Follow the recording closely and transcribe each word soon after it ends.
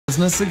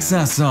Business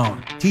Success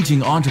Zone,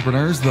 teaching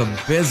entrepreneurs the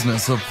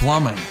business of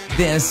plumbing.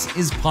 This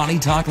is Potty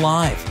Talk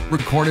Live,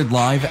 recorded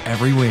live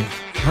every week.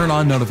 Turn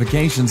on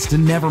notifications to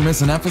never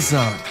miss an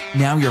episode.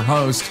 Now your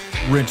host,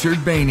 Richard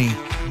Behney,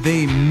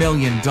 the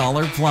Million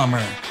Dollar Plumber.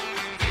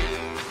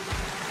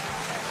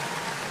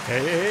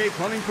 Hey,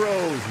 plumbing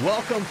pros,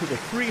 welcome to the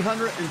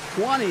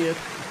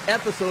 320th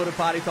episode of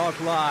Potty Talk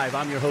Live.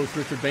 I'm your host,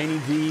 Richard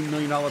Behney, the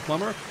Million Dollar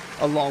Plumber,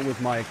 along with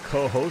my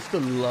co-host,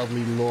 the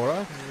lovely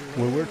Laura,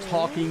 where we're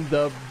talking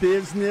the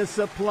business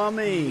of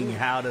plumbing,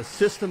 how to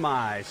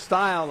systemize,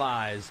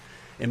 stylize,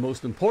 and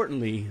most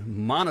importantly,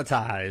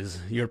 monetize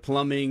your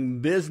plumbing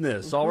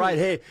business. All right,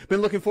 hey, been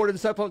looking forward to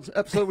this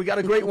episode. We got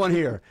a great one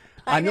here.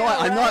 I know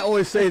I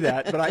always say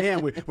that, but I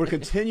am. We're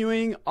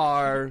continuing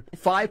our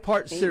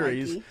 5-part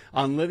series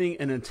on living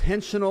an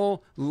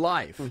intentional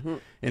life.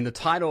 And the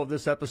title of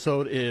this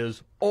episode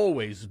is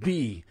Always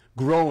Be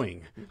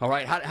Growing. All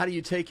right, how do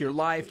you take your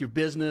life, your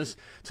business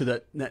to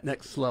that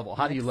next level?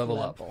 How do you level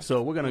up?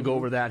 So we're going to go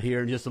over that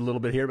here in just a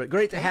little bit here. But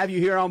great to have you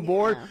here on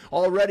board.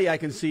 Already I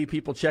can see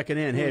people checking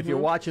in. Hey, if you're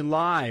watching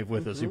live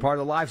with us, you're part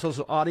of the live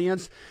social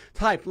audience,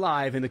 type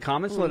live in the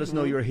comments. Let us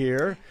know you're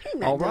here.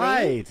 Hey, all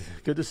right,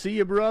 good to see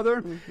you,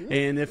 brother.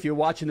 And if you're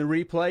watching the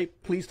replay,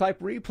 please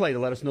type replay to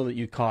let us know that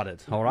you caught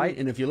it. All right,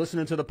 and if you're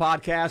listening to the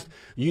podcast,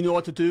 you know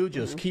what to do.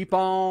 Just keep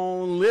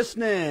on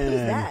listening. Who's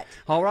that?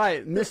 All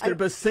right, Mr.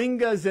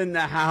 Basinga's in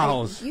the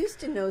house. I used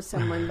to know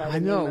someone by the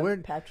name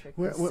of Patrick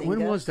Basinga.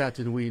 When was that?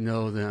 Did we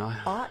know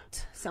that?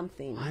 Ought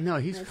something. I know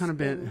he's kind of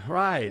been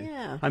right.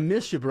 Yeah. I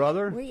miss you,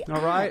 brother.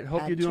 All right.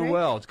 Hope you're doing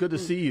well. It's good to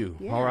see you.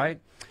 Yeah. All right.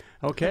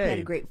 Okay. You had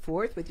a great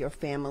 4th with your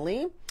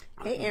family.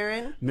 Hey,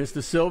 Aaron.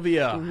 Mr.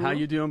 Sylvia, how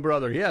you doing,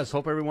 brother? Yes.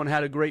 Hope everyone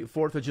had a great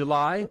 4th of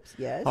July. Oops,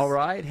 yes. All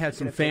right. Had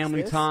some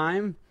family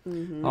time.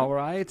 All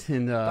right.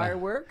 And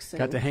fireworks.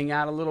 Got to hang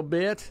out a little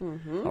bit.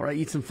 All right.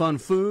 Eat some fun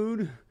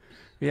food.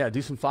 Yeah.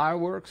 Do some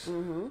fireworks.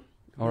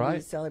 All right.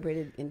 We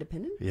celebrated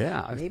independence?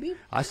 Yeah. Maybe?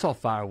 I saw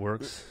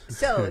fireworks.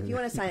 So if you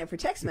want to sign up for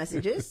text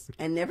messages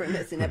and never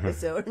miss an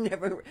episode,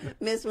 never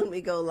miss when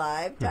we go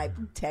live, type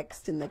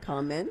text in the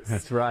comments.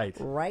 That's right.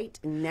 Right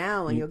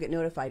now, and you'll get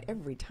notified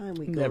every time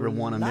we go live. Never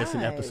want to miss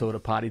an episode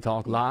of Potty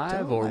Talk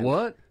Live or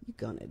what? You're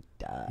going to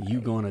die.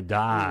 You gonna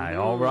die.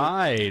 All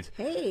right.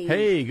 Hey.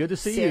 Hey, good to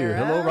see Sarah,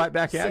 you. Hello, right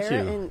back at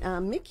Sarah you.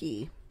 and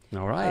Mickey.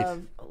 All right.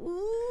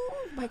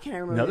 Why can't I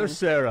remember? Another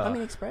Sarah.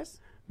 Plumbing Express?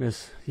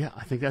 Miss, yeah,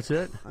 I think that's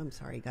it. I'm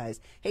sorry, guys.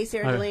 Hey,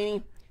 Sarah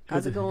Delaney.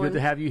 How's it going? Good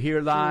to have you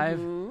here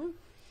live.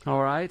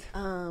 All right.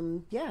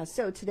 Yeah,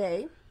 so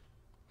today.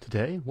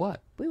 Today,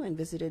 what? We went and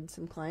visited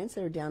some clients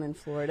that are down in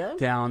Florida.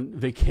 Down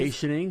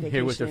vacationing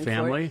here with their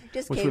family.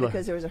 Just came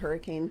because there was a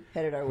hurricane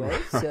headed our way.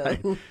 Right.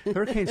 So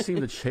hurricanes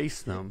seem to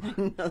chase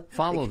them,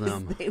 follow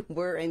them. They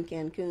were in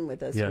Cancun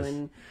with us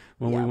when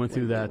we went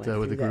through that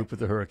with the group with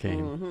the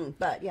hurricane.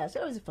 But yeah,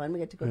 so it was fun. We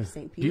got to go to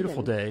St. Pete.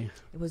 Beautiful day.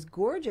 It was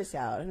gorgeous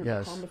out. I don't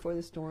know, calm before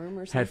the storm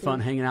or something. Had fun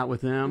hanging out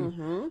with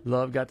them.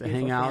 Love got to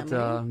hang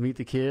out, meet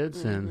the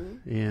kids,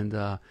 and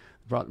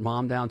brought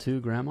mom down too,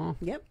 grandma.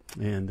 Yep.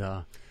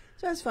 And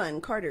so it was fun.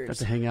 Carter's. Got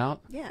to hang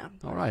out? Yeah.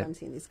 All right. Fun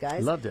seeing these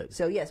guys. Loved it.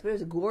 So, yes, but it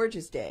was a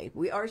gorgeous day.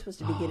 We are supposed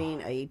to be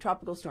getting a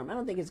tropical storm. I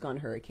don't think it's gone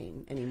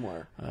hurricane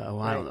anymore. Well,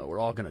 I don't know. We're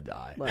all going to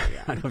die. Well,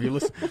 yeah. I know if you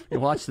listen,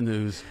 you watch the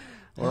news,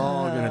 we're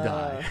all going to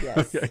die.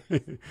 Yes.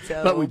 Okay.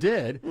 So, but we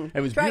did.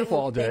 It was Triton, beautiful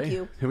all day. Thank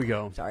you. Here we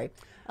go. Sorry.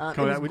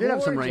 We did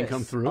have some rain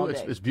come through.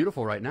 It's It's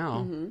beautiful right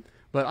now.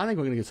 But I think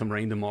we're going to get some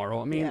rain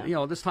tomorrow. I mean, you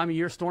know, this time of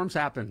year, storms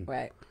happen.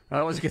 Right. I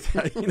always get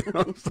that, you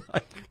know. It's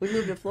like, we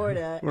moved to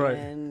Florida, right.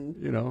 and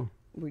you know,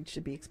 we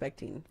should be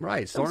expecting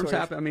storms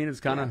happen. I mean, it's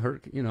kind of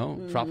hurt, you know,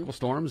 tropical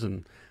storms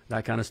and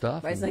that kind of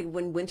stuff. Right. It's like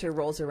when winter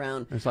rolls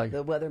around, it's like,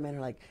 the weathermen are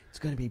like, it's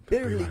going to be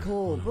bitterly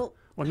cold. Well,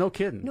 no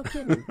kidding. No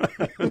kidding.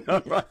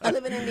 Right. I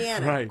live in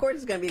Indiana. Right. Of course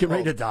it's going to be Get cold.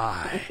 ready to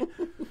die.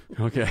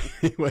 Okay.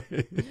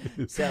 Anyway.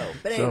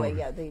 But anyway,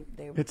 yeah,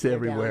 it's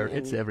everywhere.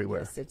 It's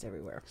everywhere. Yes, it's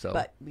everywhere. So,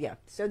 but yeah,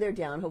 so they're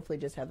down. Hopefully,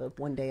 just have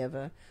one day of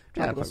a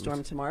tropical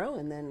storm tomorrow,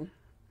 and then.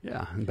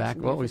 Yeah, and back.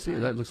 Well, we see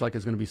that looks like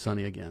it's going to be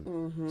sunny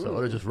again. So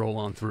it'll just roll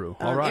on through.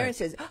 All right. Aaron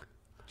says,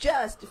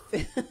 just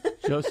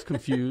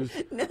confused.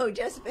 No,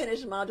 just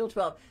finished module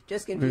 12.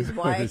 Just confused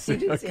why you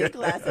didn't see a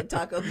class at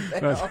Taco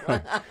Bell.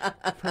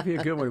 Probably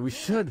a good one. We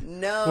should.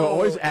 No, we're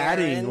always Aaron.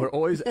 adding. We're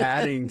always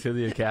adding to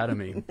the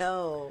academy.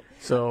 No.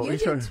 So you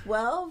did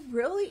 12,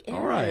 really,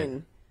 Aaron? All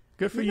right.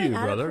 Good for you, been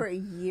brother. At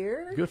it for a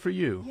year. Good for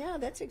you. Yeah,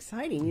 that's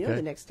exciting. You know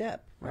the next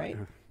step, right?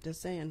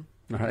 Just saying.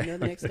 All right. You know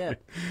the next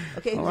step.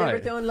 Okay, who's ever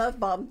throwing love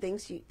bomb?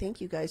 Thank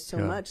you guys so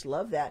much.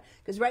 Love that.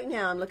 Because right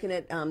now I'm looking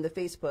at the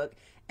Facebook,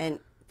 and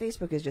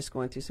Facebook is just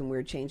going through some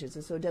weird changes,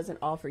 and so it doesn't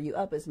offer you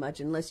up as much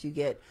unless you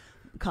get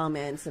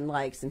comments and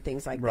likes and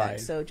things like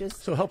that.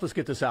 So help us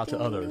get this out to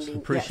others.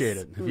 Appreciate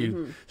it. If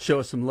you show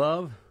us some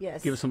love,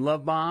 give us some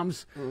love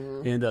bombs,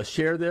 and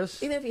share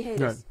this. Even if you hate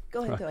us,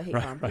 go ahead and throw a hate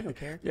bomb. We don't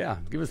care. Yeah,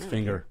 give us the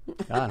finger.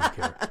 I don't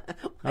care.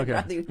 I'd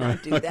rather you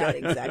not do that,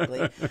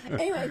 exactly.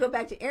 Anyway, go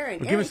back to Aaron.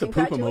 Give us the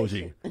poop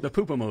emoji. The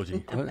poop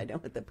emoji. I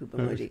don't want the poop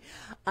emoji.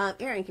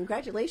 Aaron,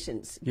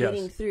 congratulations.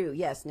 Getting through,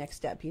 next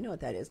step. You know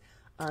what that is.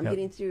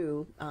 getting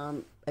through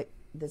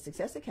the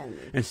Success Academy.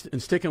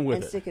 And sticking with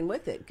it. And sticking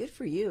with it. Good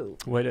for you.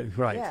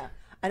 Right. Yeah.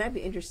 And I'd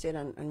be interested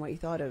on what you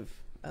thought of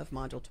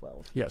Module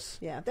 12. Yes.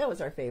 Yeah, that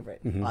was our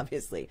favorite,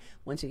 obviously,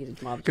 once you get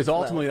into Module 12. Because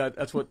ultimately,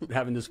 that's what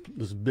having this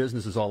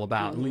business is all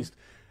about, at least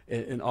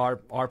in our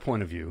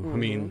point of view. I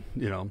mean,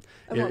 you know.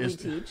 And what we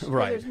teach. Right.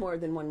 Well, there's more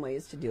than one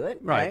ways to do it.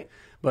 Right.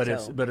 But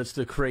it's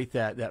to create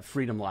that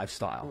freedom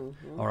lifestyle.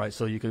 All right.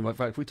 So you can. In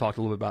fact, we talked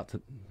a little bit about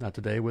that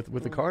today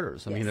with the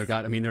Carters. I mean,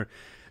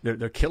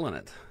 they're killing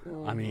it.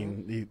 I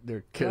mean,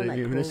 they're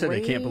killing. They said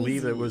they can't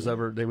believe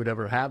they would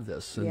ever have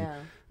this.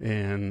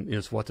 And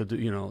it's what to do.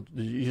 You know,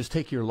 you just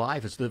take your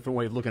life. It's a different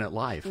way of looking at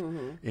life,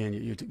 and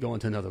you go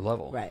into another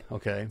level. Right.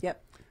 Okay.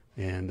 Yep.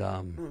 And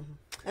and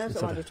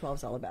that's what Module 12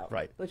 is all about.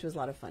 Right. Which was a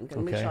lot of fun.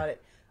 We shot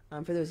it.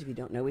 For those of you who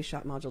don't know, we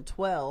shot Module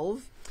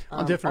 12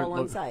 on different all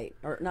on site,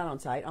 or not on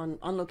site, on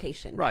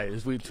location. Right,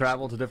 as we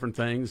traveled to different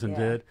things and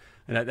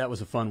that was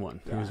a fun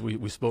one. Yeah.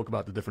 We spoke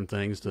about the different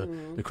things to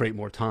create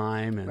more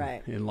time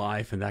in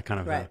life and that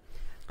kind of. Right.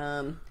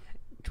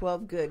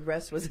 12 good,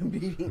 rest was a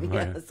beating.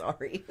 Right. Yeah,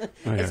 sorry. Okay.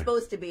 It's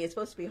supposed to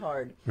be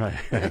hard. Right.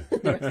 The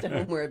rest of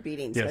them were a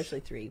beating, especially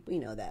 3. We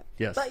know that.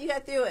 Yes. But you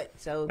got through it,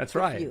 so that's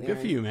right. Good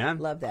for you, man.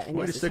 Love that. And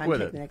way to stick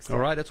with it. All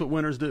right, that's what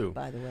winners do.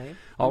 By the way.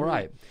 All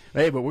right.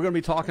 Hey, but we're going to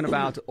be talking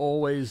about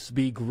always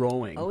be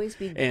growing. Always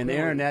be growing. And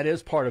Aaron, that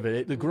is part of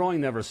it. The growing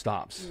never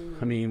stops.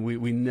 I mean,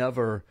 we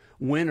never,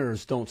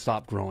 winners don't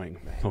stop growing.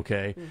 Right.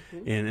 Okay.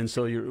 And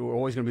so we're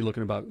always going to be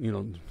looking about, you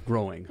know,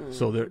 growing.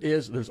 So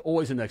there's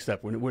always a next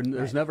step.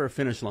 There's never a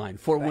finish line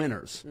for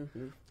winners.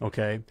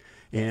 Okay.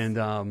 And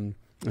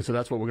so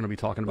that's what we're going to be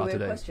talking about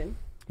today. We have a question.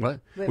 What?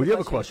 We do have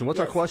a question. What's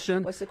our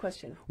question? What's the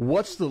question?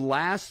 What's the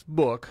last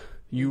book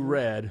you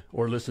read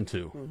or listened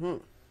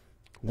to?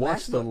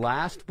 What's the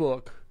last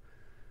book,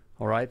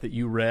 all right, that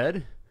you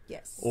read?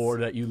 Yes. Or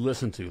that you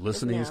listened to?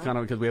 Listening is kind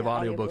of because we have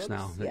audiobooks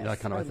now, that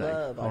kind of a thing. I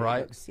love all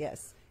right?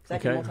 Yes. Because I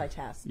can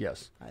multitask.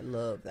 Yes. I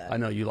love that. I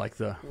know you like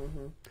the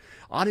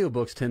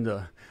audiobooks tend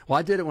to. Well,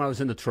 I did it when I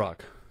was in the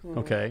truck.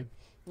 Okay.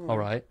 All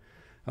right.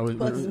 I was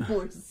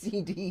more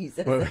CDs.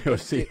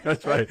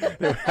 That's right.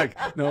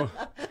 Like, no,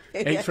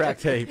 8-track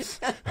tapes.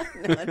 No,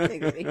 I don't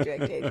think it was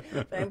 8-track tapes,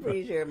 but I'm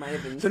pretty sure it might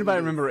have been. Does anybody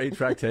remember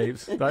 8-track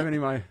tapes? Do I have any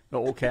of the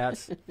old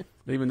cats?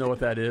 They even know what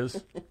that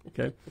is?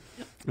 Okay.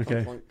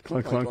 Okay.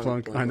 Clunk, clunk,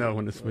 clunk. I know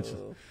when the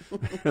switches.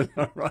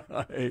 All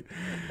right.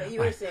 But you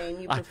were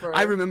saying you prefer.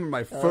 I remember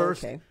my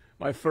first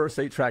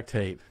 8-track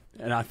tape,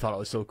 and I thought it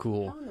was so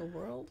cool. How in the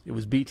world? It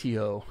was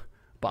BTO.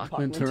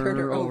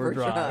 Bachman-Turner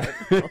Overdrive.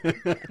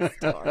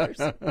 Stars.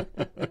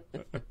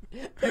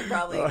 They're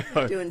probably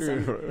doing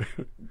some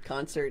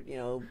concert, you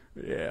know.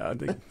 Yeah, I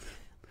think.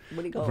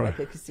 What do you call it? Like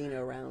a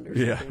casino round or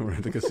something? Yeah, we're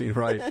at the casino,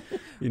 right.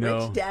 You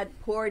know. Rich Dad,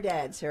 Poor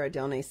Dad, Sarah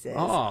Donay says.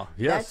 Oh,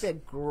 yes. That's a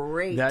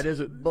great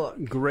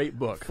book. Great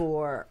book.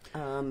 For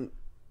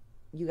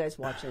you guys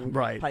watching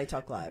Potty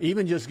Talk Live.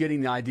 Even just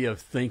getting the idea of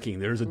thinking.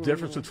 There's a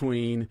difference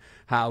between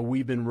how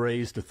we've been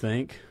raised to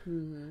think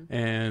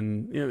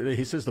and, you know,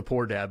 he says the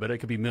poor dad, but it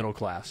could be middle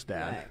class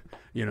dad. Right.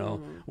 You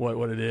know,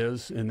 what it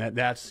is. And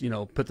that's, you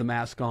know, put the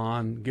mask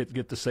on,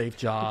 get the safe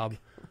job,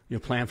 you know,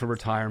 plan for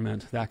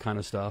retirement, that kind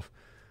of stuff.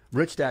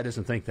 Rich Dad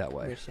doesn't think that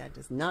way. Rich Dad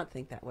does not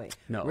think that way.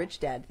 No.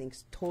 Rich Dad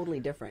thinks totally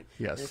different.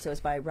 Yes. And so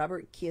it's by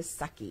Robert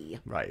Kiyosaki.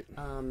 Right.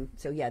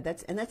 So yeah,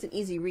 that's an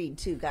easy read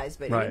too, guys.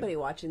 But anybody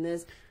watching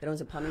this that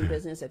owns a plumbing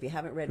business, if you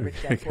haven't read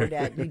Rich Dad Poor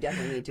Dad, you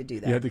definitely need to do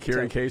that. You had the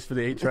carrying case for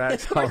the 8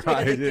 tracks. All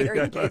right.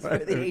 Carrying case for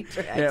the 8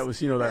 tracks. Yeah, it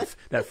was, you know,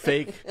 that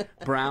fake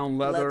brown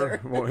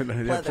leather.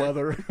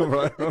 Leather.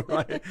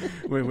 Right.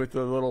 With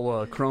the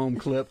little chrome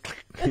clip.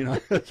 You know.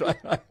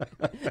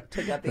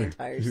 Took up the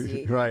entire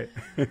seat. Right.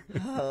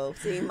 Oh,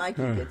 see,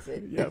 Mikey gets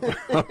it. Yep.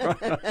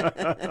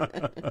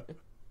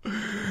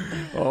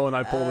 Oh, and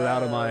I pulled it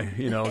out of my,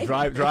 you know,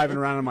 driving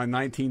around in my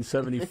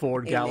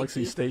 1974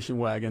 Galaxy station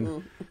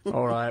wagon.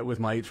 All right,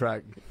 with my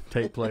 8-track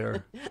tape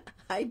player.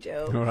 Hi,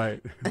 Joe. All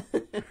right.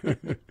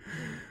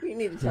 You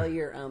need to tell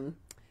your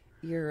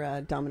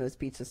Domino's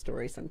Pizza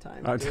story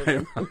sometime. I'll tell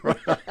you.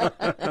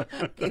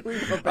 Okay,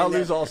 I'll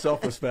lose all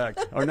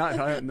self-respect, or not.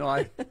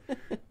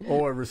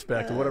 Or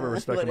respect, or whatever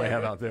respect I may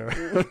have out there.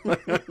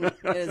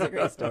 It is a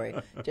great story.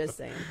 Just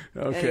saying.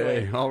 Okay,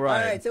 anyway. all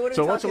right. All right.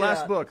 So, what's the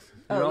last book?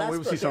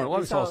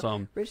 We saw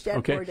some. Rich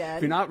Dad, Poor Dad.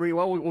 If you're not reading,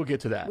 well, we'll get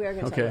to that. We are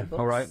going to talk about books.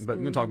 All right. But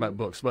we're going to talk about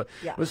books. But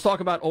let's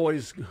talk about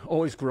always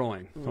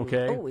growing.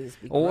 Okay.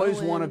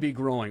 Always want to be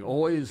growing.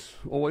 Always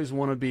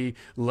want to be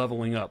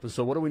leveling up. And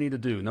so, what do we need to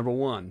do? Number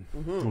one.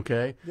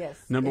 Okay.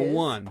 Yes. Number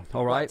one.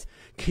 All right.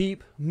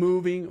 Keep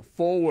moving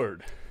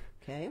forward.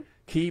 Okay.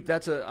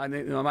 I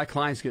know my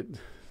clients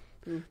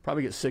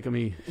probably get sick of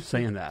me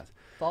saying that.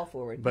 Fall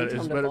forward. But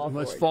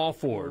let's fall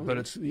forward. But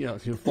it's, you know,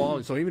 you're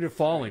falling. So even if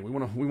falling, we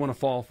want to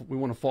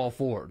fall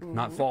forward,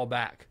 not fall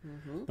back.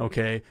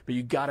 Okay. But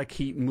you got to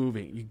keep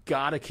moving. You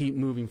got to keep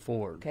moving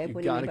forward. Okay.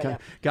 You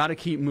got to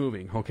keep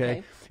moving.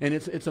 Okay. And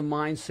it's a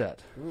mindset.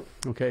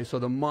 Okay. So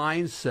the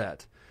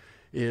mindset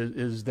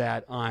is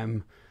that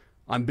I'm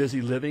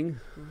busy living.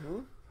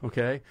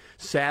 Okay.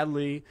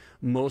 Sadly,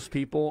 most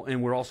people,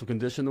 and we're also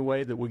conditioned the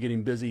way that we're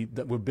getting busy,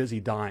 that we're busy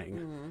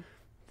dying.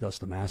 That's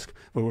the mask,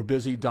 but we're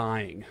busy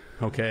dying.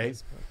 Okay.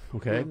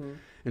 Okay.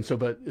 And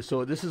so,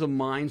 so this is a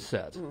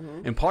mindset,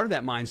 and part of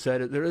that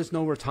mindset, there is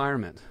no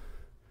retirement.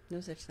 No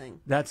such thing.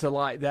 That's a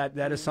lie.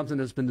 That is something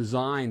that's been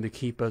designed to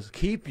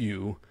keep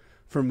you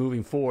from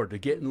moving forward, to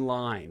get in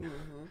line,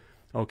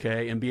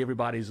 okay, and be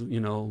everybody's,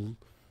 little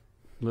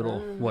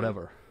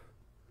whatever.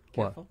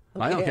 Careful.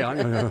 What? Okay.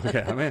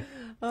 Okay. I mean,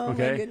 oh,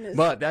 okay. my goodness.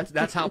 But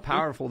that's how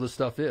powerful this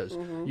stuff is.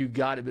 You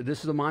got it. But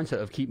this is a mindset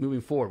of keep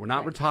moving forward. We're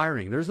not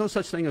retiring. There's no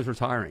such thing as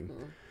retiring.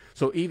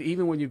 So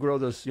even when you grow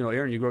this,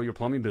 Aaron, you grow your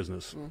plumbing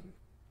business.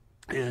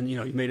 And,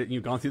 you made it,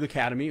 you've gone through the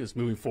academy, it's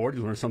moving forward,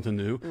 you learn something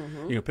new,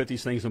 put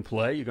these things in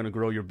play, you're going to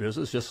grow your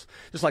business, just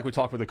like we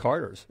talked with the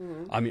Carters.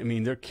 I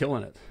mean, they're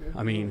killing it.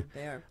 I mean,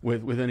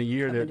 within a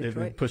year, they've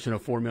been pushing a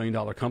 $4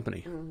 million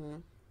company.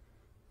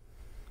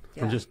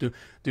 From just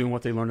doing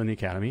what they learned in the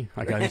academy.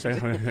 I got to say,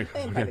 and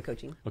private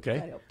coaching.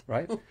 Okay,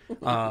 right.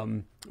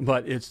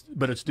 But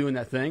it's doing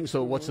that thing.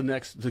 So what's the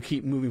next to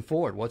keep moving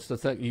forward? What's the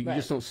thing? You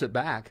just don't sit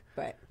back.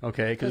 Right.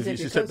 Okay, because if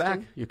you sit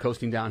back, you're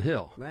coasting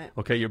downhill. Right.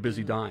 Okay, you're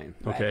busy dying.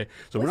 Okay,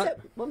 so what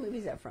movie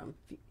is that from?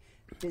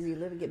 Busy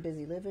living, get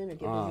busy living, or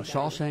get busy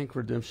Shawshank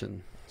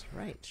Redemption. That's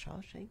right,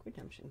 Shawshank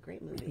Redemption,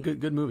 great movie.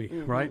 Good movie,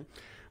 right?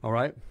 All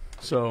right.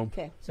 So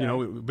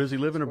busy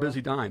living or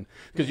busy dying,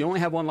 because you only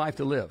have one life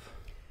to live.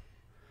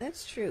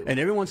 That's true. And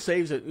everyone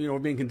saves it, we're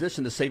being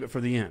conditioned to save it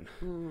for the end.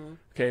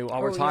 Okay,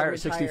 I'll retire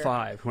at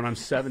 65. When I'm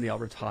 70, I'll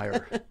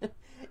retire.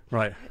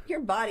 Right.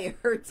 Your body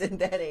hurts at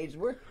that age.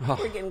 We're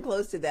getting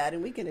close to that,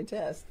 and we can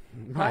attest.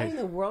 Why in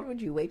the world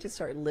would you wait to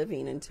start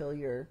living until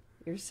you're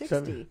 60?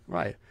 70,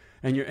 right.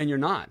 And you're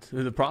not.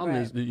 The problem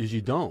is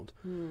you don't.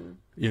 And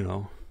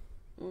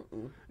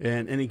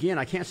again,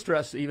 I can't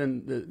stress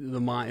even the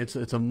mind. It's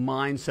a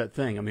mindset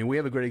thing. I mean, we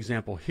have a great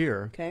example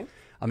here. Okay.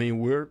 I mean,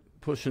 we're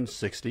pushing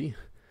 60.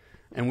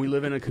 And we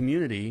live in a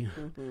community,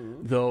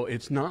 though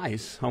it's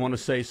nice. I want to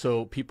say,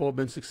 so people have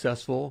been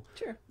successful.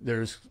 Sure.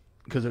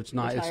 Because it's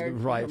not, it's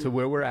right to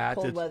where we're at.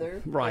 Cold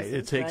weather. Right.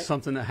 It takes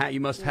something you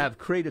must have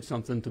created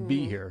something to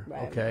be here.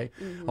 Right. Okay.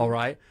 All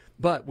right.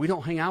 But we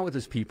don't hang out with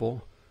these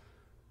people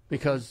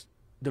because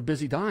they're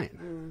busy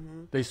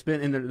dying. They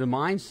spend, and the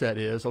mindset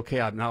is, okay,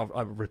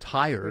 I've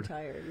retired.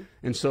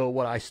 And so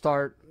what I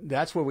start,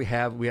 that's where we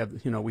have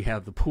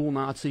the pool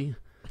Nazi.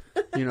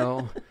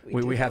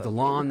 We have the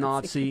lawn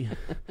Nazi.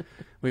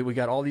 We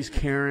got all these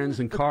Karens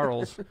and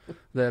Carls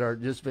that are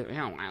just, this isn't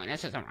right.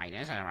 This isn't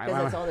right.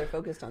 Because that's all they're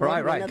focused on.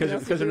 Right.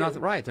 Because they're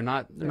not right. They're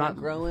not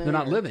growing. They're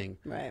not living.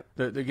 Right.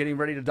 They're getting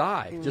ready to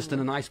die, just in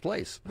a nice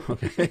place.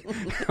 Okay.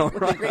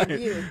 Right. Great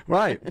view.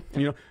 Right.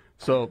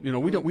 So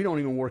we don't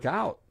even work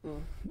out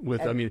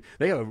with. I mean,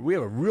 we have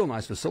a real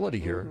nice facility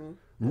here.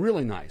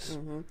 Really nice.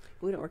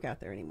 We don't work out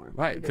there anymore.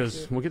 Right,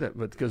 because we'll get that,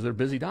 but because they're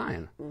busy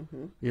dying.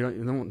 You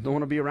don't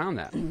want to be around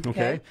that.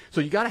 Okay, so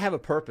you got to have a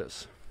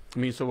purpose. I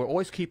mean, so we're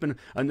always keeping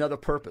another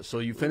purpose. So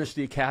you finish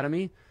the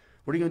academy.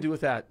 What are you going to do with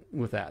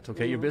that?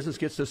 Okay, your business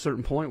gets to a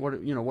certain point. What are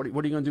you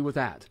going to do with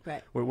that?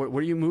 Right. What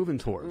are you moving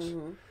towards?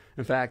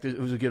 In fact,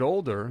 as we get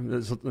older,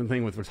 there's the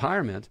thing with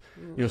retirement.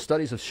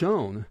 Studies have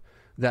shown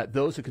that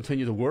those who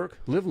continue to work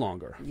live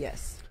longer.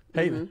 Yes.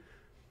 Hey.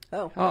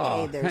 Oh,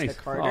 hey, there's thanks.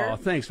 the Carter. Oh,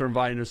 thanks for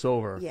inviting us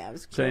over. Yeah, it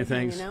was saying cool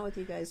things. hanging out with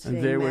you guys today,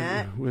 And there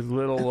Matt. with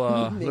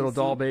little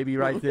doll baby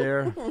right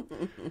there.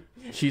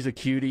 She's a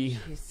cutie.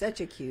 She's such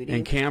a cutie.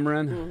 And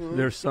Cameron,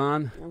 their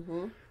son.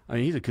 I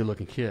mean, he's a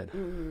good-looking kid.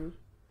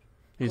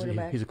 He's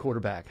a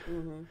quarterback.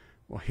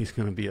 Well, he's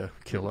going to be a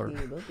killer. He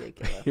will be a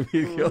killer. He'll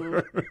be a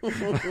killer.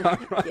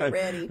 Right. Get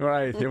ready.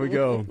 Right, here we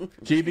go.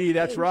 GB,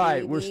 that's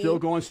right. GB. We're still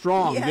going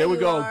strong. Yeah, there we you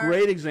go. are.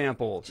 Great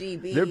example.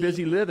 GB. They're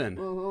busy living.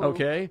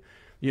 Okay.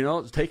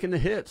 Taking the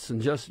hits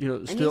and just,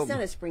 And still. he's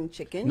not a spring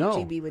chicken. No.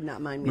 GB would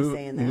not mind me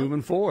saying that.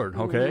 Moving forward,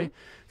 okay?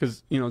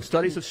 Because,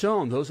 studies have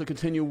shown those who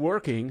continue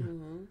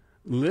working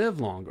live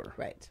longer.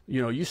 Right.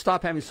 You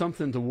stop having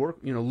something to work,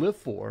 live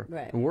for.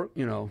 Right. And work,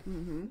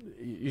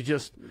 you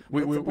just,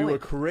 we were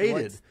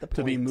created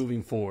to be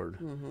moving forward.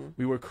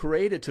 We were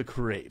created to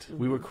create.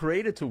 We were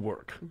created to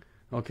work,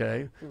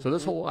 okay? So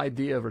this whole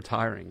idea of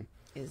retiring.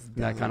 Is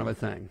that kind of a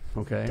thing,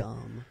 okay?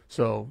 Dumb.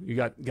 So you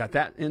got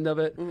that end of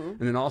it, and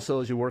then also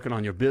as you're working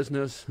on your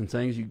business and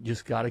things, you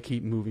just got to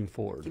keep moving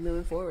forward. Keep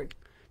moving forward.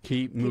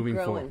 Keep moving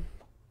growing. forward.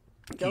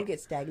 Don't get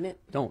stagnant.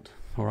 Don't.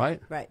 All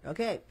right. Right.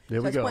 Okay.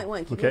 There so we go. That's point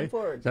one. Keep okay. moving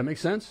forward. Does that make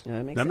sense?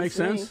 Yeah, that makes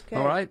sense. Okay.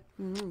 All right.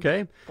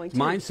 Okay. Point two.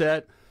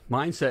 Mindset.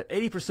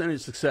 80%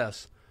 of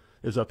success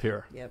is up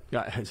here. Yep.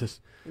 Yeah. It's just.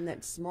 In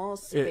that small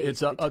space.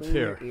 It's up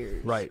here. Your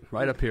ears. Right.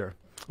 Right up here.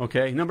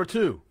 Okay. Number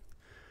 2.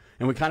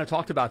 And we kind of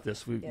talked about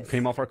this. We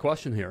came off our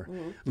question here.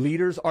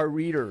 Leaders are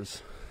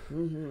readers.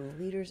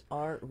 Leaders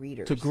are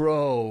readers. To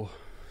grow,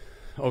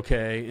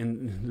 okay,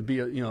 and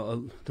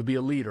to be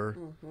a leader,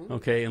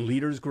 okay, and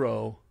leaders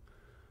grow.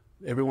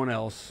 Everyone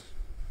else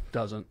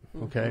doesn't,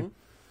 okay,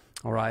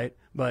 all right.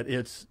 But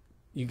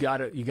you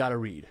gotta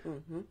read,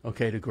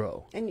 okay, to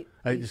grow. And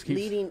just keep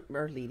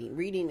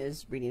reading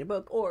is reading a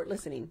book or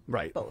listening.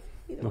 Right. Both.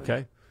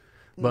 Okay.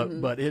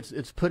 but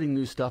it's putting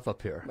new stuff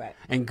up here, right,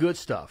 and good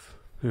stuff.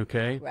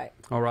 Okay. Right.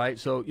 All right.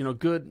 So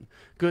good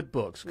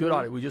books, good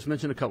audit. We just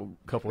mentioned a couple.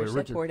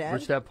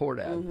 Rich Dad Poor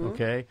Dad.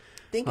 Okay.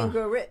 Think and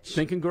Grow Rich.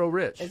 Think and Grow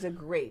Rich is a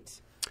great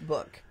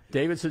book.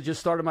 David said, just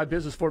started my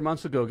business 4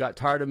 months ago. Got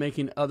tired of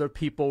making other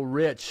people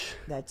rich.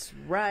 That's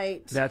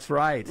right. That's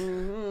right.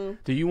 Do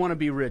you want to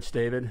be rich,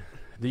 David?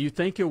 Do you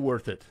think you're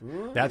worth it?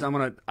 That's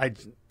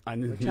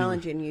I'm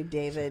challenging you,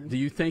 David. Do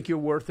you think you're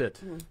worth it?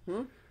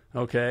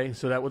 Okay.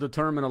 So that will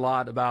determine a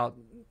lot about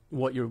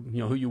what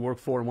who you work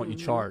for and what you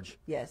charge.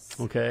 Yes.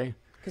 Okay.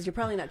 Because you're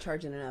probably not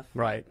charging enough.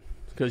 Right.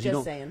 Because you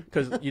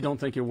don't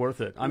think you're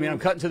worth it. I mean, I'm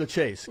cutting to the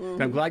chase.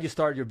 I'm glad you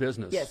started your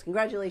business. Yes.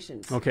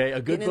 Congratulations. Okay.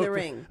 A good Get book. In the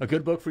ring. A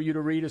good book for you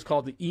to read is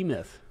called The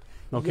E-Myth.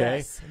 Okay.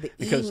 Yes. The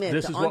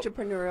E-Myth. The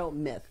entrepreneurial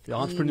myth. The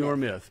Entrepreneur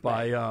Myth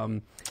by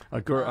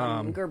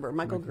Gerber.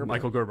 Michael Gerber.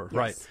 Michael Gerber. Yes.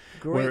 Right.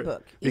 Great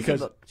book.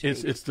 Because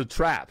it's the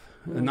trap.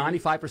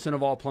 95%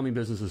 of all plumbing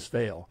businesses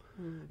fail.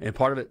 And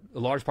a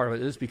large part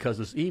of it is because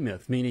this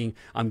E-myth, meaning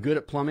I'm good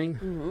at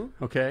plumbing,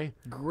 okay?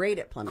 Great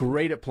at plumbing.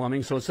 Great at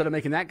plumbing. So instead of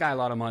making that guy a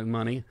lot of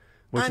money,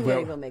 I'm going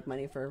to go make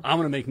money for... I'm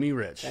going to make me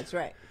rich. That's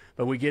right.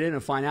 But we get in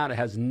and find out it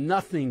has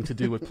nothing to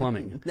do with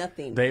plumbing.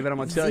 Nothing. David, I'm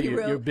going to tell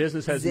you, your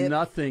business has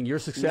nothing. Your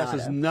success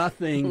has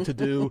nothing to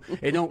do.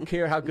 It don't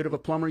care how good of a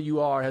plumber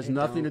you are. It has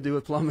nothing to do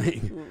with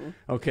plumbing.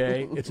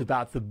 Okay? It's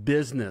about the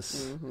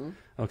business.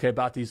 Okay?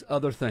 About these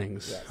other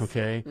things. Yes.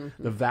 Okay?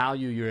 The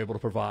value you're able to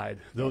provide.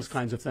 Those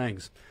kinds of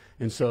things.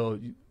 And so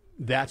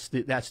that's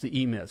the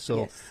E-myth.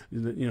 So,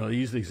 they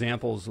use the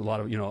examples, a lot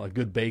of, a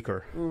good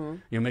baker,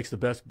 makes the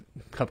best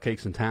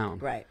cupcakes in town.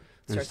 Right.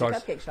 Starts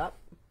a cupcake shop.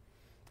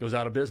 Goes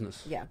out of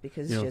business. Yeah,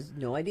 because she has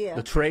no idea.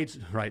 The trades,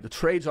 right? The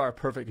trades are a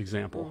perfect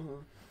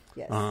example.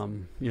 Yes.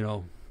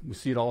 We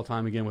see it all the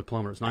time again with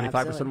plumbers.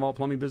 95% of all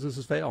plumbing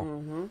businesses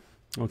fail.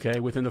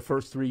 Okay, within the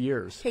first 3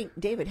 years. Hey,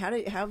 David, how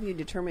have you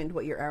determined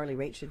what your hourly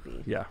rate should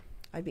be? Yeah.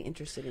 I'd be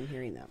interested in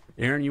hearing that.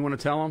 Aaron, you want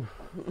to tell him?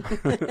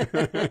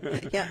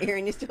 Yeah,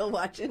 Aaron, you still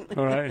watching?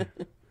 All right.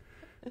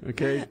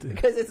 Okay.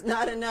 Because it's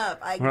not enough.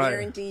 I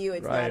guarantee you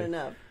it's not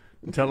enough.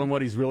 Tell him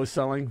what he's really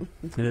selling,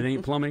 and it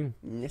ain't plumbing.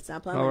 It's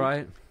not plumbing. All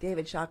right.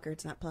 David, shocker,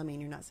 it's not plumbing.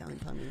 You're not selling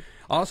plumbing.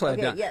 Also, I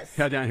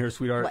had down here,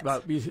 sweetheart,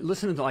 about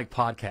listening to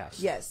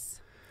podcasts. Yes.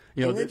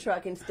 In the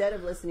truck, instead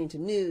of listening to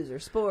news or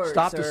sports.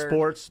 Stop the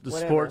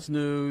sports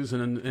news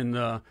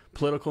and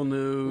political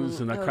news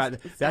and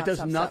that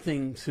does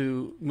nothing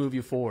to move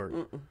you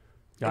forward.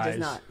 Guys, it does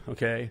not.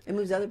 Okay. It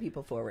moves other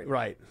people forward.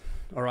 Right.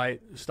 All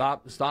right.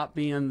 Stop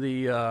being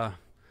the,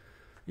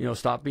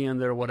 stop being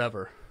their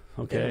whatever.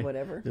 Okay.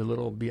 Whatever. The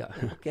little okay.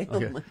 Okay. Oh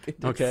my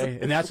goodness. Okay.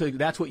 And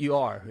that's what you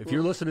are. If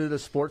you're listening to the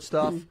sports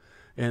stuff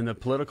and the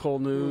political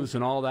news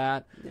and all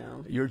that,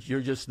 you're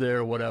just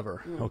there,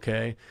 whatever.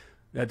 Okay.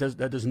 That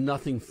does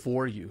nothing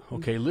for you.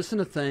 Okay. Listen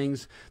to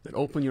things that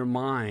open your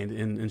mind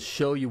and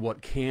show you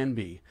what can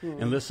be,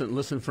 and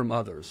listen from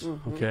others.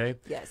 Okay.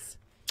 Yes.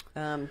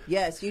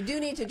 Yes, you do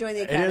need to join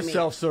the Academy. It is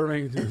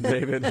self-serving,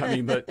 David.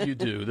 But you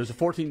do. There's a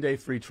 14-day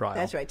free trial.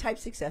 That's right. Type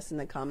success in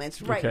the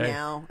comments right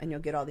now, and you'll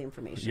get all the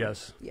information.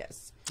 Yes.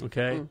 Yes.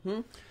 Okay.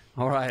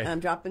 All right. I'm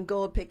dropping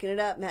gold, picking it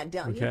up. Matt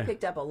Dillon. You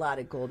picked up a lot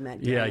of gold,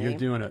 Matt Dillon. Yeah, you're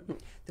doing it.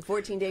 The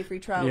 14-day free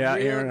trial. Yeah,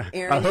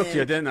 Aaron. I hooked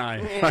you, didn't I?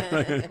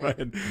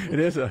 It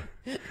is a...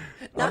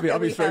 I'll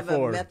be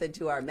straightforward. We have a method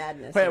to our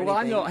madness. Hey, well,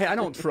 I know. Hey, I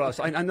don't trust.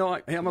 I know.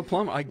 I'm a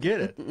plumber. I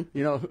get it.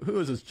 Who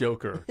is this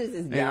joker? This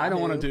is I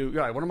don't want to do.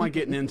 Right. What am I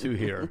getting into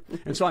here?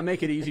 And so I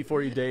make it easy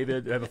for you,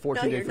 David. I have a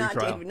 14-day free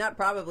trial. David, not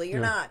probably.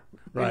 You're not.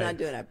 You're not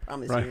doing it. I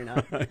promise you, you're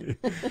not.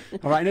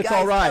 All right, and it's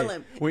all right.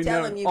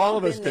 Tell him you've all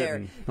of us been there.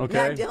 didn't. Okay.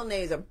 Matt Dillon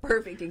is a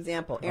perfect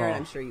example. Aaron,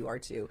 I'm sure you are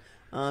too.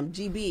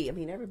 GB. I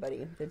mean,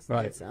 everybody.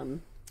 That's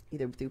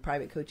either through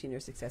private coaching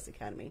or Success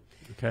Academy.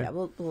 Okay. Yeah,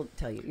 we'll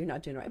tell you you're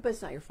not doing it right, but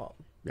it's not your fault.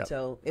 Yep.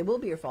 So it will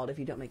be your fault if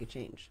you don't make a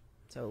change.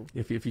 So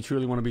if you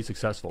truly want to be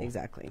successful.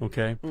 Exactly.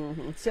 Okay.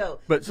 So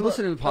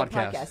listen to the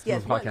podcast.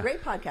 Yes, one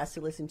great podcast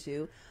to listen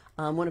to.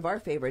 One of our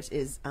favorites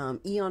is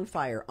E on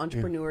Fire,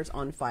 Entrepreneurs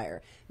on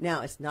Fire. Now,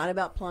 it's not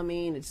about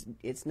plumbing.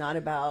 It's not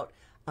about.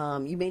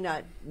 You may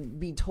not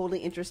be totally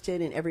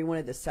interested in every one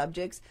of the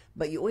subjects,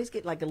 but you always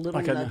get like a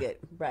little nugget,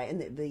 right?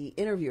 And the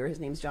interviewer, his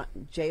name's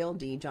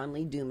JLD, John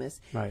Lee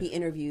Dumas. Right. He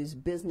interviews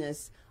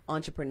business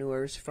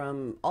entrepreneurs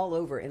from all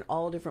over in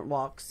all different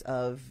walks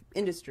of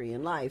industry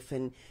and life,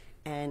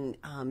 and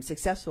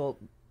successful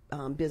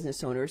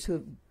business owners who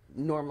have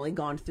normally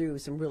gone through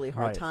some really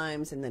hard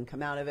times and then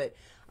come out of it.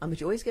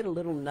 But you always get a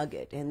little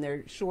nugget, and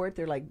they're short.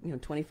 They're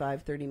like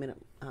 25, 30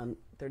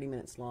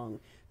 minutes long.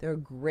 They're a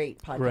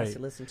great podcast to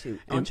listen to.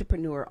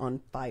 Entrepreneur on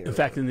Fire. In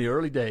fact, in the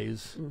early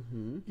days,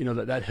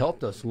 that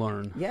helped us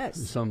learn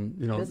some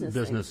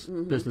business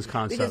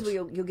concepts. Because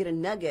you'll get a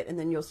nugget, and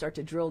then you'll start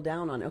to drill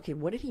down on, okay,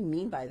 what did he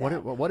mean by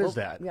that? What is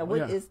that? Yeah,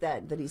 what is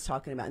that he's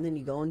talking about? And then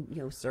you go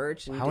and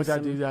search. And how would I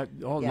do that?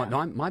 Oh,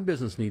 my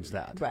business needs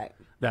that. Right.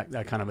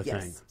 That kind of a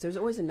thing. So there's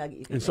always a nugget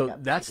you can pick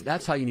up.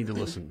 That's how you need to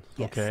listen.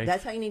 Yes, okay.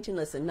 That's how you need to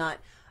listen. Not.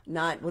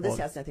 Well, this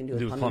has nothing to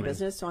do with plumbing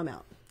business, so I'm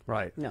out.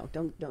 Right. No,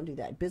 don't do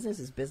that. Business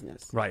is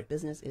business. Right.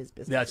 Business is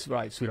business. That's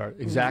right, sweetheart.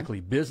 Exactly.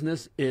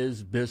 Business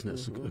is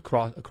business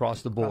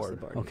across the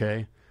board.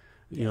 Okay.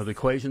 You know, the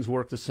equations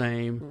work the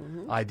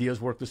same.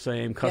 Ideas work the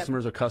same.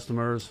 Customers are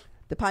customers.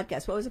 The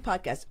podcast. What was the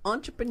podcast?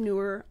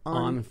 Entrepreneur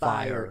on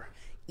Fire.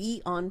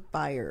 E on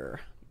Fire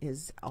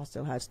is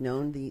also has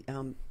known. The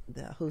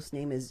host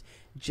name is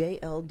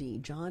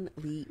JLD, John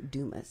Lee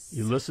Dumas.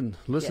 You listen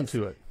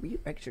to it.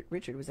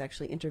 Richard was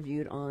actually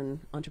interviewed on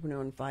Entrepreneur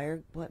on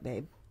Fire. What,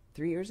 babe?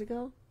 3 years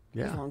ago?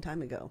 Yeah. It was a long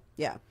time ago.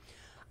 Yeah.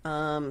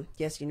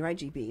 Yes, you're right,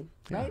 GB.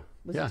 Right?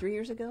 Was it 3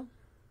 years ago?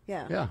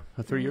 Yeah. Yeah.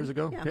 3 years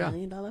ago? Yeah.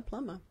 Million Dollar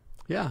Plumber.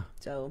 Yeah.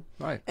 So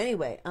right.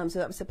 Anyway, so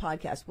that was the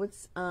podcast.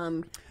 What's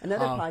another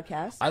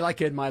podcast? I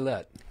like Ed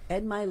Milet.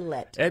 Ed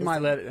Milet. Ed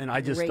Milet, and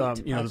I just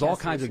there's all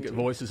kinds of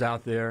voices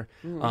out there,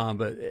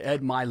 but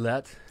Ed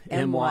Milet,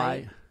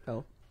 M-Y.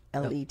 Oh,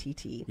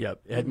 L-E-T-T.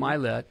 Yep, Ed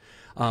Milet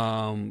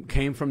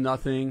came from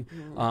nothing.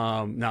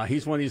 Now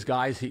he's one of these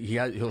guys. You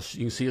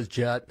can see his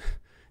jet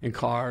and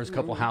cars, a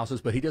couple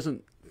houses, but he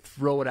doesn't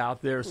throw it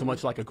out there so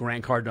much like a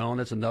Grant Cardone.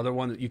 It's another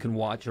one that you can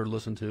watch or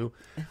listen to.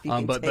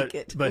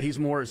 But he's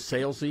more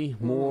salesy,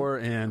 more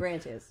and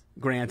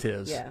Grant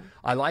is. Yeah.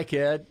 I like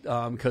Ed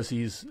because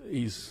he's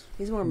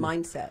more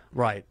mindset.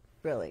 Right.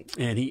 Really.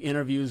 And he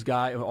interviews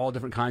all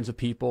different kinds of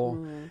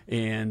people,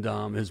 and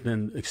has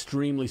been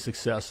extremely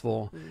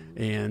successul.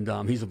 And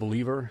he's a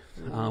believer,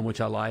 which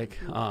I like.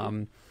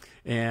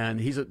 And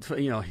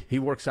he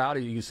works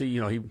out. You can see,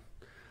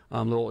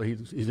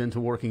 he's into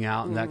working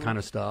out and that kind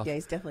of stuff. Yeah,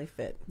 he's definitely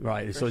fit.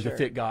 Right. So he's a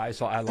fit guy.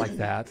 So I like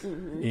that.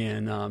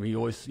 And he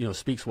always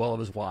speaks well of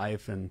his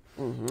wife and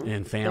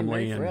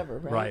family and forever,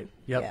 right? Right.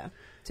 Yep. Yeah.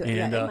 So,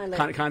 and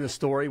kind of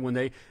story when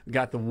they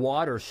got the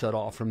water shut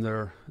off from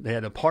they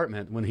had an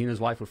apartment when he and his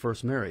wife were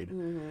first married,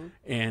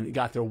 and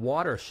got their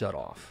water shut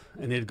off,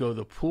 and they'd go to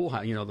the pool.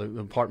 The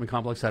apartment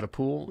complex had a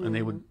pool, and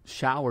they would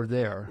shower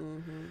there,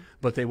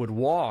 but they would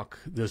walk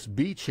this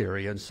beach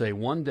area and say,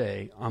 one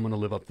day I'm going to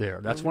live up there.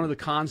 That's one of the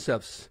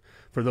concepts.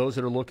 For those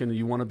that are looking,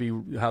 you want to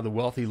be how the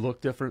wealthy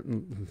look different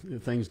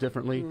and things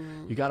differently.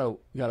 You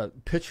gotta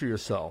picture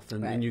yourself,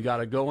 and you got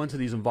to go into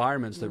these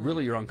environments that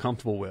really you're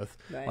uncomfortable with.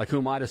 Right. Like, who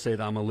am I to say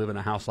that I'm going to live in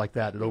a house like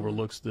that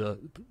overlooks the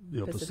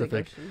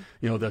Pacific?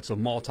 That's a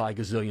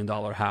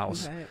multi-gazillion-dollar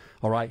house. Right.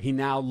 All right, he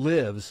now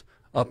lives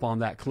up on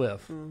that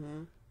cliff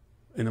in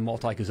a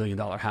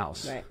multi-gazillion-dollar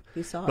house. Right,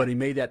 he saw but it. He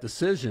made that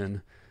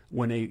decision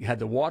when they had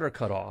the water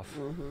cut off.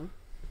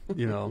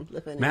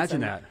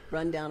 Imagine that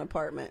rundown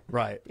apartment,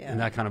 right? Yeah.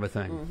 And that kind of a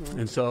thing.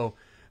 And so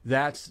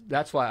that's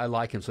why I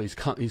like him. So he's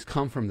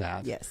come from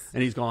that, yes,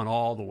 and he's gone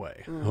all the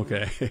way.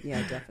 Okay,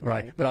 yeah, definitely.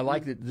 Right, but I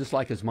like it, just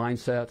like his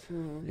mindset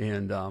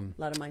and a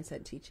lot of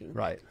mindset teaching.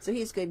 Right. So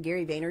he's good.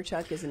 Gary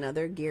Vaynerchuk is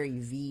another. Gary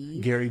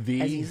V,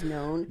 as he's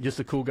known.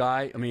 Just a cool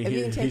guy. I mean,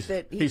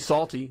 he's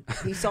salty.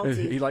 He's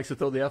salty. He likes to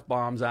throw the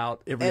F-bombs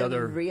out every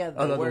other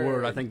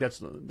word. I think that's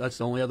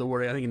the only other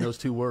word. I think he knows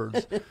 2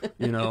 words.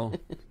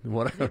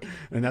 Whatever,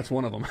 and that's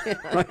one of them.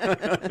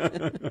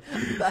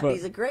 but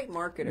he's a great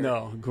marketer.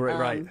 No, great,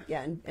 right?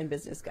 Yeah, and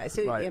business guy.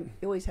 So he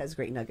always has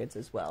great nuggets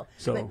as well.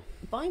 So but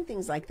find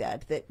things like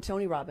that.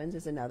 Tony Robbins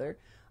is another.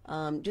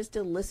 Just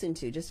to listen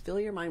to, just fill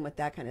your mind with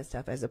that kind of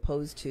stuff, as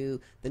opposed to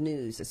the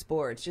news, the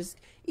sports, just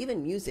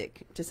even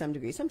music to some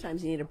degree.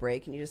 Sometimes you need a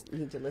break and you just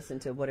need to listen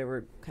to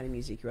whatever kind of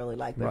music you really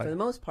like. But for the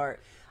most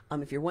part,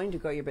 if you're wanting to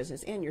grow your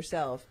business and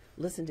yourself,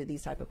 listen to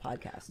these type of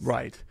podcasts.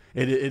 Right.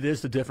 It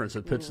is the difference.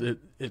 It puts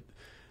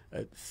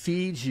it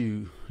feeds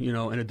you, in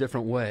a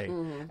different way,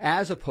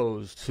 as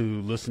opposed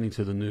to listening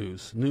to the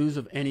news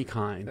of any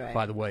kind. Right.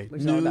 By the way,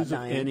 news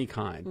of any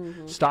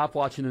kind. Stop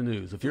watching the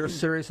news. If you're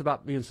serious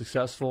about being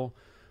successful,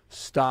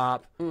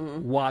 stop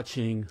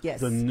watching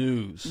the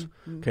news.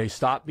 Okay,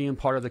 stop being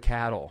part of the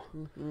cattle.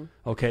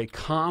 Okay,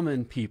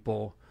 common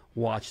people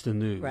watch the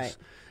news. Right.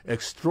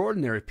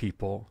 Extraordinary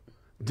people,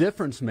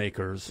 difference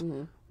makers,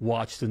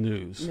 watch the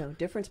news. No,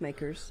 difference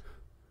makers.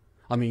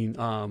 I mean,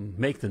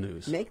 make the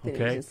news. Make the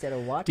news instead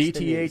of watch the news.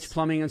 DTH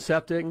Plumbing and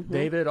Septic.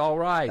 David, all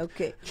right.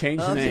 Okay.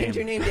 Change the name. Change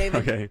your name,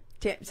 David.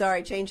 Okay.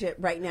 Sorry, change it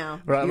right now.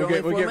 Right, we'll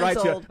get right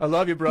to you. I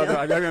love you, brother.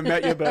 I never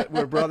met you, but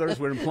we're brothers.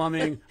 We're in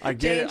plumbing. I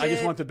get it. I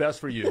just want the best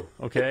for you.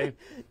 Okay?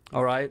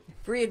 All right?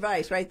 Free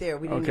advice right there.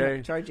 We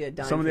didn't charge you a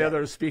dime. Some of the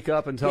others speak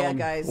up and tell them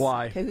guys,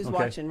 why. Okay, who's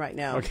watching right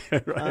now?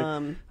 Okay,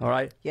 right. All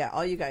right? Yeah,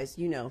 all you guys,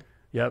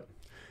 Yep.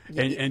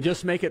 And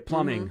just make it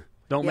plumbing.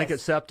 Don't make it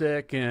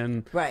septic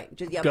and gutter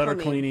plumbing.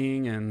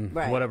 Cleaning and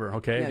whatever.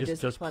 Okay, no,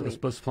 just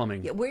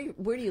plumbing. Yeah,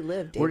 where do you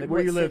live, David? Where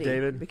do you live, city?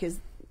 David?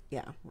 Because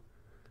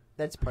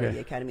that's part of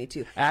the academy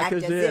too. Act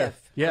as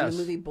if. Yes. In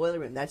the movie Boiler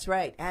Room. That's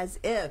right. As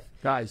if.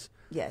 Guys.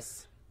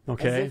 Yes.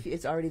 Okay. As if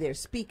it's already there.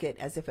 Speak it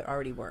as if it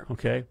already were.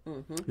 Okay.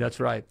 That's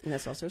right. And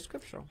that's also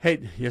scriptural.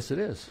 Hey, yes, it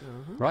is.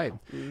 Right.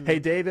 Hey,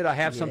 David, I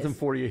have something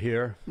for you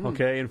here.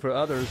 Okay, and for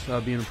others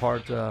being a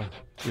part,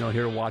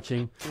 here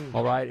watching.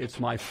 All right, it's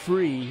my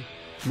free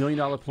Million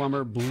Dollar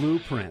Plumber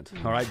Blueprint.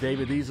 All right,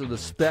 David, these are the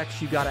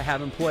specs you got to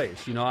have in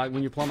place. You know,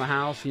 when you plumb a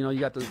house, you know, you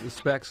got the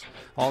specs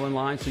all in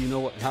line, so you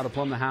know how to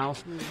plumb the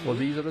house. Well,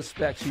 these are the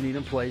specs you need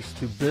in place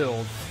to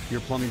build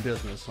your plumbing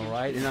business. All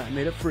right, and I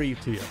made it free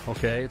to you.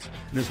 Okay,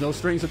 there's no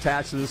strings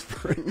attached to this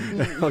free.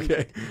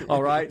 Okay,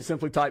 all right.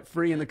 Simply type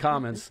free in the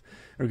comments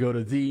or go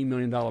to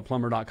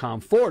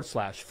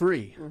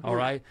themilliondollarplumber.com/free. All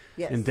right.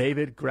 Yes. And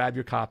David, grab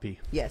your copy.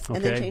 Yes. Okay?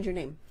 And then change your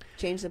name.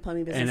 Change the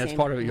plumbing business And that's name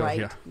part of it,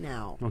 right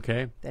now.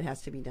 Okay. That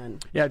has to be done.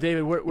 Yeah,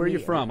 David, where are you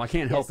from? I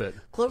can't help it.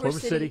 Clover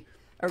City.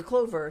 Or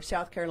Clover,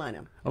 South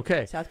Carolina.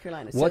 Okay. South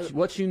Carolina.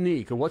 What's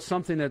unique, or what's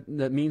something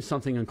that means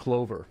something in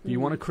Clover? You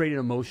want to create an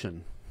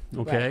emotion.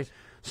 Okay. Right.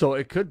 So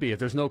it could be, if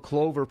there's no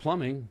Clover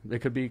plumbing, it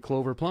could be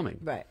Clover plumbing.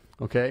 Right.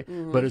 Okay.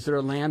 But is there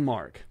a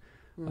landmark?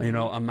 You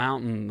know, a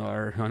mountain,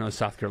 or I know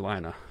South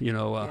Carolina. You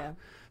know,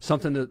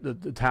 something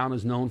that the town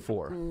is known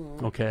for.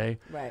 Okay.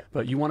 Right.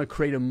 But you want to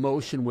create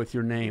emotion with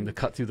your name to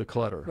cut through the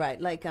clutter. Right.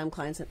 Like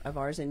clients of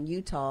ours in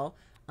Utah,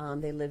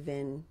 they live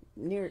in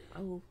near.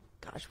 Oh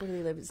gosh, where do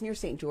they live? It's near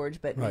St. George,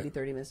 but maybe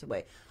 30 minutes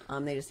away.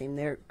 They just named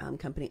their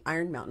company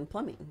Iron Mountain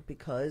Plumbing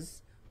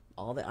because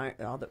all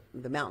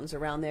the mountains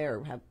around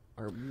there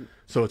are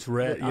so it's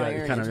red. Yeah,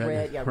 iron, kind it's of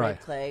red. Yeah, right.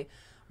 red clay.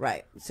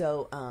 Right.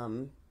 So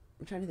I'm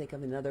trying to think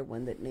of another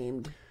one that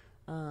named.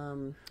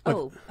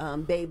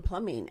 Babe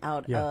Plumbing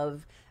out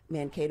of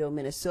Mankato,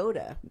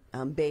 Minnesota.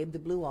 Babe the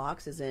Blue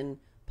Ox is in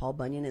Paul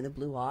Bunyan, and the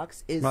Blue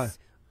Ox is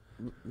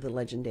the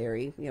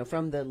legendary,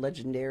 from the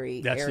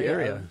legendary That's area. the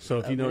area. So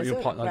if you know,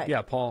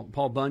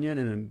 Paul Bunyan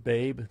and then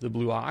Babe the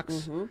Blue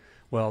Ox.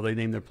 Well, they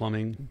named their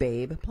plumbing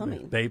Babe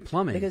Plumbing. Babe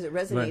Plumbing. Because it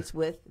resonates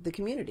with the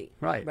community.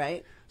 Right.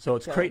 Right. So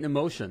it's creating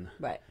emotion.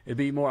 Right. It'd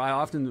be more. I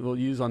often will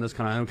use on this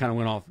kind of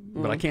went off,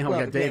 but I can't help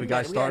get David.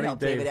 Guy starting.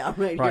 David out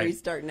right here. He's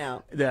starting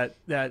out. That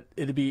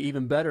it'd be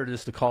even better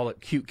just to call it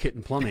Cute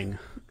Kitten Plumbing,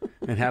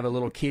 and have a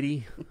little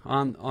kitty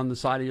on the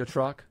side of your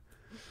truck.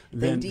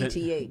 Than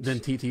DTH. Than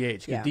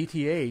TTH. Yeah.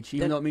 DTH,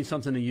 even though it means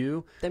something to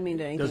you, doesn't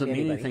mean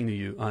anything to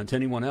you, to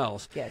anyone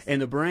else. Yes.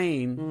 And the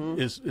brain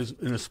is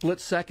in a split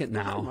second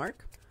now.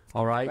 Mark.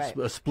 All right.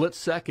 A split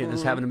second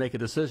is having to make a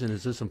decision.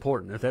 Is this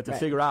important? If they have to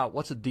figure out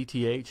what's a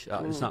DTH,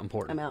 it's not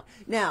important. I'm out.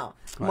 Now,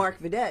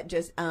 Mark Vidette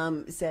just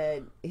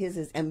said his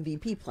is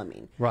MVP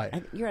plumbing.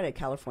 Right. You're out of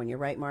California,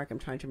 right, Mark? I'm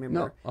trying to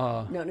remember.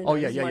 No. No. Mark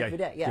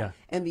Vidette, yeah.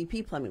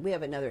 MVP plumbing. We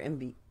have another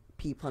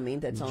MVP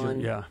plumbing that's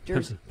on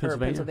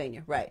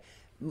Pennsylvania. Right.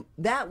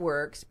 That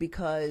works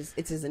because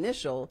it's his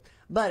initial,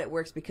 but it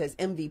works because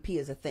MVP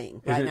is a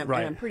thing, right? And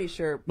I'm pretty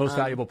sure most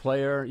valuable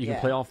player. You can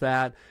play off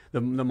that.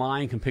 The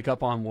mind can pick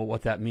up on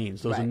what that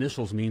means. Those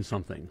initials mean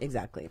something.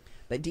 Exactly,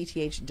 but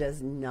DTH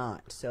does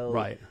not. So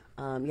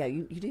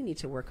you do need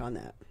to work on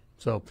that.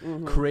 So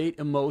create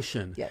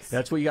emotion. Yes,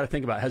 that's what you got to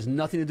think about. It has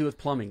nothing to do with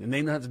plumbing, and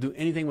they don't have to do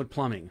anything with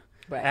plumbing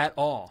at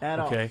all.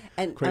 Okay,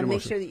 and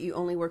make sure that you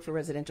only work for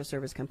residential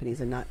service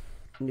companies and not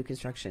new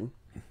construction.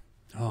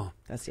 Oh,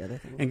 that's the other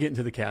thing. And get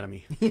into the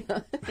academy.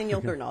 And you'll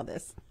learn all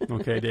this.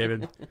 Okay,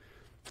 David.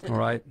 All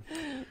right.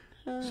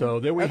 So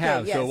there we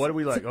have. Yes. So what do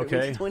we like? Okay.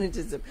 We just went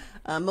into some,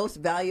 most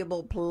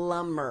valuable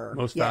plumber.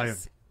 Most valuable.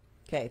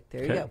 Okay,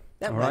 there you go.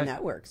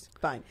 That works.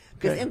 Fine.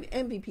 Because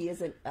MVP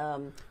isn't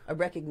a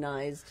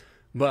recognized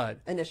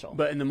initial.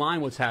 But in the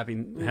mind, what's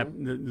happening?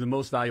 The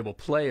most valuable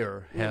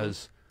player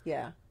has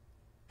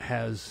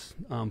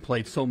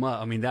played so much.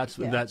 I mean,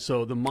 that's.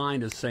 So the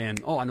mind is saying,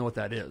 "Oh, I know what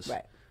that is."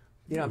 Right.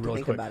 You don't have to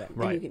think about it.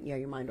 Right.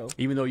 Your mind will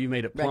even though you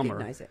made it plumber,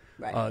 recognize it.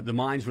 Right. The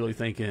mind's really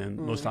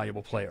thinking most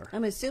valuable player.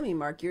 I'm assuming,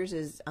 Mark, yours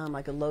is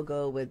like a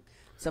logo with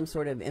some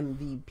sort of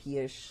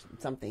MVP-ish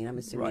something. I'm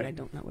assuming. I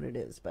don't know what it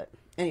is. But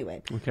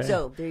anyway. Okay.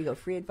 So there you go.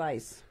 Free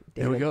advice. David.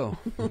 There we go.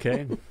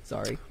 Okay.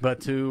 Sorry. But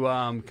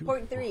to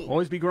point 3.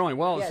 Always be growing.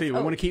 Well, let's see. We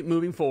want to keep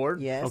moving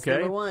forward. Yes. Okay.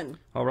 Number 1.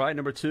 All right.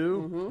 Number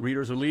 2.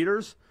 Readers are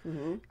leaders.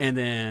 And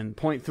then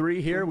point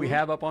 3 here we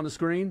have up on the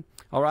screen.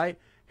 All right.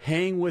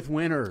 Hang with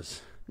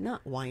winners.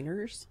 Not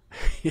whiners.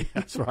 Yeah,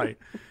 that's right.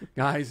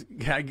 Guys,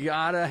 I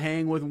gotta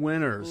hang with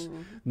winners,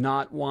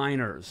 not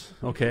whiners,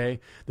 okay?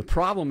 The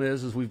problem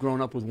is we've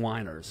grown up with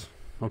whiners,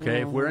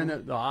 okay? If we're in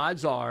the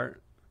odds are,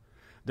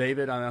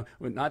 David,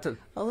 not to...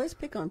 Oh, let's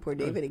pick on poor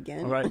David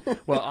again. All right.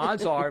 Well,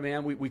 odds are,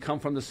 man, we come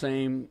from the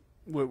same...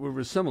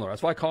 We're similar.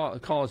 That's why I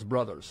call us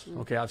brothers.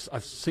 Okay,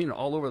 I've seen it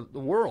all over the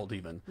world.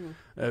 Even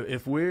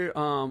if we're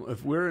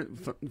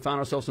found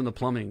ourselves in the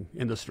plumbing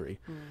industry,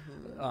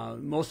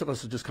 most of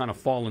us have just kind of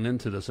fallen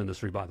into this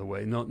industry. By the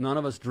way, none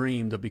of us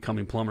dreamed of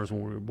becoming plumbers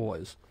when we were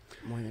boys.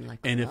 More than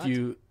likely. And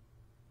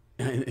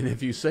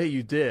if you say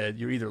you did,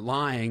 you're either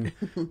lying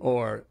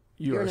or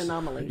you're an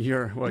anomaly.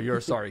 You're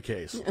a sorry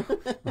case.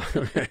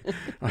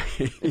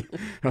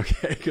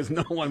 Okay, because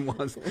no one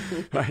wants.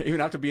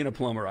 Even after being a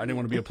plumber, I didn't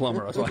want to be a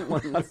plumber. That's why I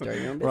wanted to start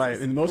your own business. Right,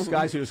 and most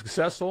guys who are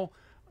successful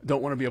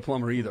don't want to be a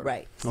plumber either.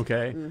 Right.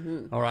 Okay.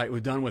 All right, we're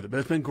done with it.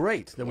 But it's been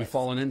great that we've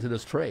fallen into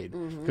this trade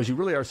because you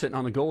really are sitting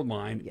on the gold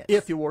mine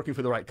if you're working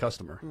for the right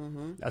customer.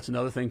 That's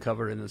another thing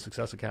covered in the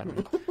Success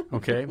Academy.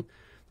 Okay.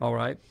 All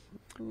right.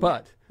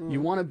 But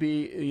you want to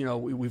be,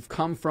 we've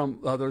come from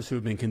others who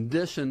have been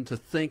conditioned to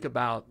think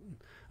about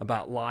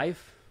about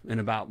life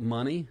and about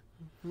money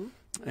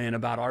and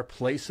about our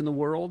place in the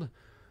world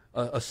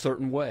a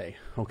certain way,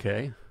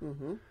 okay?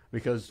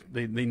 Because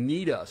they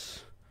need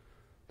us,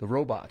 the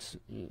robots,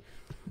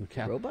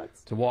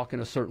 to walk in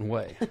a certain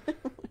way. What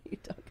are you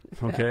talking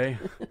about? Okay?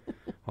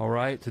 All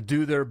right? To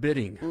do their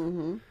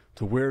bidding,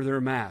 to wear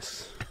their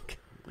masks. Oh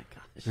my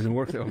gosh. And to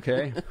work there,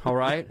 okay? All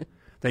right?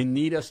 They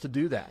need us to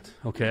do that,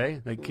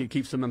 okay? It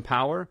keeps them in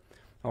power,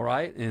 all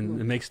right?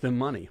 And it makes them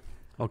money,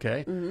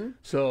 okay?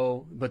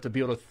 So, but to be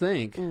able to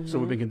think, so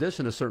we've been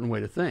conditioned a certain way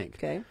to think.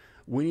 Okay.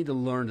 We need to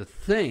learn to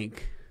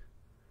think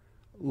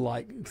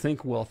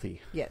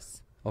wealthy.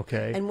 Yes.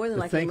 Okay. And more than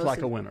likely, think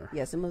like a winner.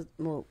 Yes, and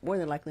more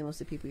than likely,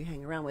 most of the people you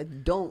hang around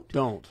with don't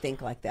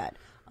think like that.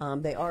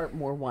 They are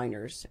more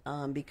whiners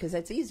because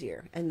that's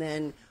easier. And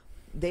then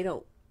they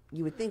don't.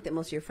 You would think that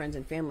most of your friends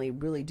and family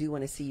really do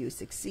want to see you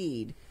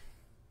succeed,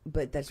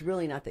 but that's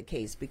really not the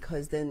case,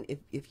 because then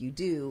if you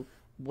do,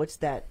 what's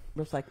that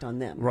reflect on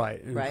them?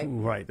 Right. Right.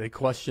 Right. They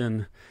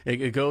question.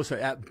 It goes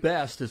at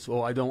best. It's,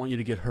 I don't want you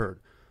to get hurt.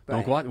 Right.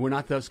 Don't go out. We're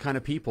not those kind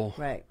of people.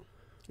 Right.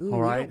 Ooh,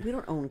 all right. We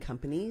don't own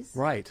companies.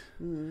 Right.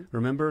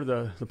 Remember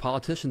the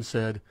politician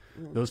said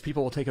those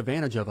people will take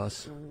advantage of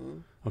us.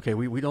 Okay,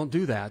 we don't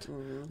do that.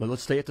 But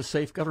let's stay at the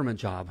safe government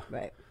job.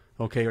 Right.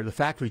 Okay, or the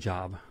factory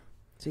job.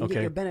 So you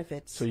get your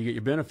benefits. So you get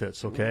your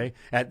benefits. Okay,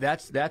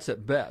 that's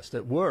at best.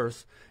 At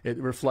worst, it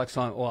reflects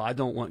on. Well, I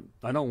don't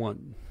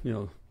want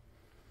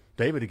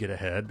David to get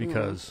ahead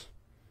because.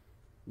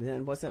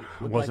 Then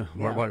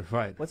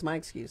right. What's my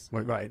excuse?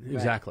 Right.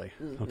 Exactly.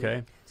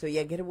 Okay. So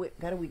yeah,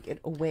 gotta get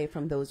away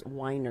from those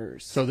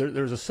whiners. So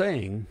there's a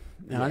saying,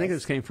 and I think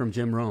this came from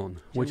Jim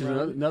Rohn, which is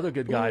another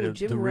good guy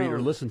to read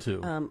or listen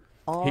to.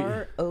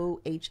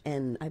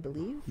 R-O-H-N, I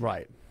believe.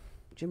 Right.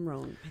 Jim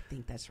Rohn, I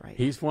think that's right.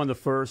 He's one of the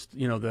first.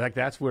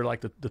 That's where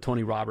like the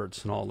Tony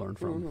Roberts and all learned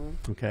from.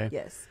 Okay.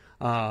 Yes.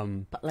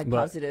 But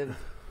positive.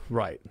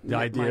 Right. The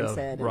idea of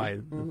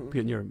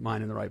getting your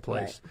mind in the right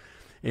place. Right.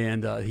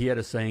 And he had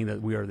a saying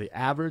that we are the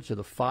average of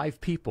the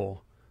 5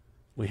 people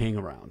we hang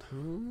around.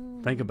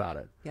 Think about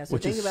it,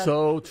 which is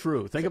so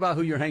true. Think about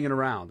who you're hanging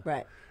around.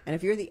 Right. And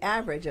if you're the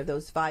average of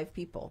those 5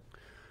 people.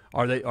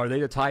 Are they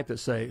the type that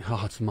say,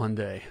 oh, it's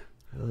Monday.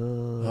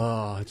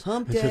 It's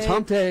hump day. It's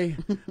hump day.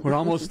 We're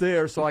almost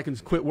there, so I can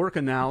quit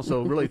working now.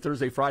 So really,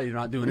 Thursday, Friday, you're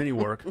not doing any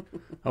work,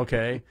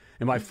 okay?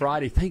 And by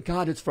Friday, thank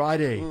God it's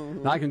Friday.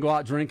 Now I can go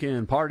out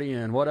drinking,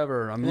 partying,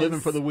 whatever. I'm living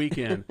for the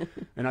weekend,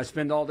 and I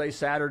spend all day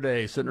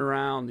Saturday sitting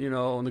around,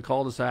 in the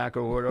cul-de-sac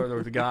or whatever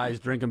with the guys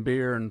drinking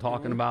beer and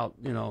talking about,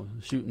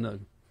 shooting the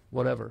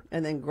whatever.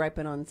 And then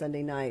griping on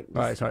Sunday night.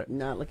 Right.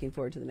 Not looking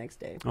forward to the next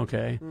day.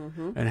 Okay.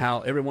 And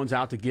how everyone's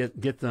out to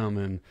get them,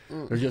 and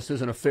there just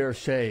isn't a fair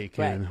shake,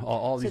 and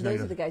all these. So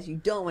those are the guys you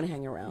don't want to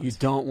hang around. You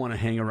don't want to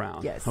hang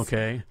around. Yes.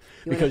 Okay.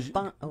 Because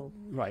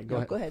right. Go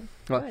ahead.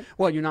 Go ahead.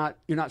 Well, you're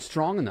not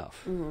strong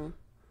enough.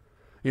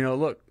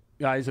 Look,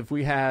 guys. If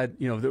we had,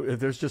 if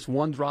there's just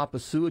one drop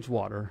of sewage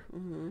water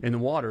in the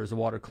water, is the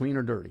water clean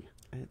or dirty?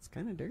 It's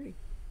kind of dirty.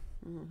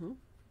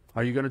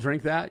 Are you going to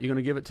drink that? You're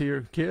going to give it to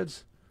your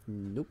kids?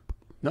 Nope.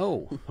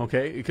 No,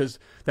 okay, because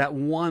that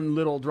one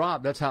little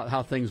drop, that's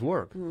how things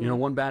work.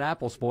 One bad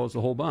apple spoils the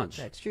whole bunch.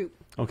 That's true.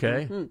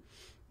 Okay?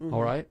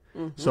 All right?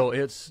 So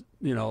it's,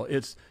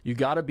 you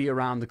got to be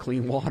around the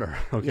clean water,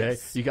 okay?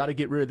 Yes. You got to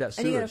get rid of that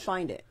sewage. And you got to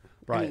find it.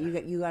 Right. I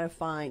mean, you got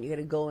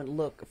to go and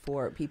look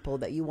for people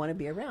that you want to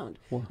be around.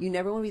 You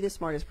never want to be the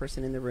smartest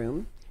person in the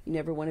room. You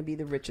never want to be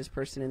the richest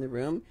person in the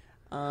room.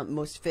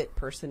 Most fit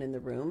person in the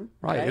room.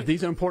 Right. If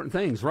these are important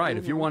things, right.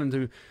 If you're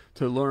wanting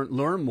to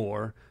learn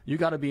more, you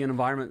got to be in an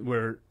environment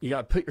where you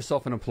got to put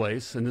yourself in a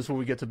place, and this is where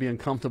we get to being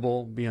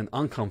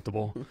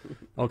uncomfortable.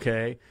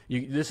 Okay.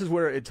 This is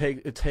where it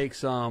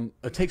takes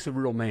a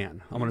real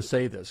man. I'm going to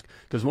say this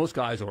because most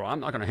guys are. I'm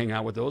not going to hang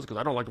out with those because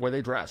I don't like the way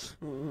they dress.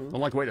 I don't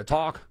like the way they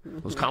talk.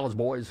 Those college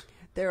boys.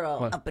 They're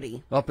all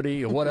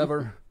uppity or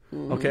whatever.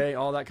 Okay,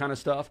 all that kind of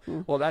stuff.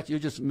 Well, you're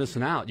just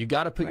missing out. You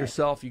got to put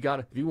yourself. You got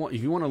to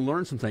if you want to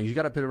learn some things, you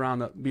got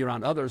to be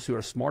around others who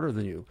are smarter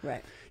than you.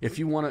 Right. If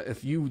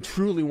you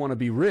truly want to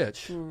be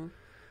rich,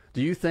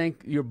 do you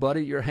think your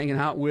buddy you're hanging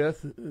out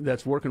with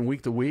that's working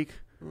week to week,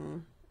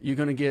 you're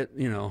going to get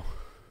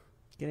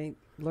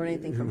learn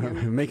anything from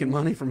him? Making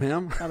money from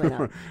him? Probably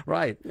not.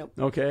 Right. Nope.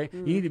 Okay. You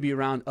need to be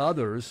around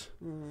others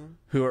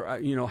who are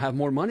have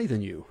more money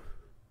than you.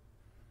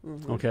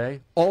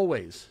 Okay,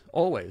 always.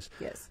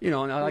 Yes. And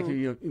I like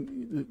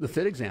the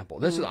fit example.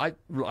 This is I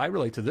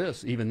relate to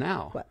this even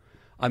now. What?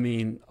 I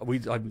mean,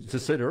 I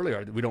just said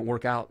earlier we don't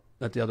work out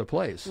at the other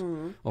place.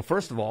 Well,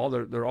 first of all,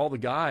 they're all the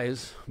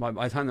guys. By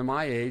the time they're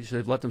my age,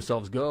 they've let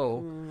themselves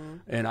go,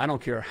 and I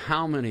don't care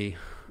how many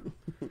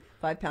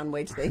 5-pound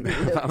weights they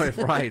lift.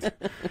 Right.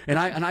 And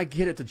I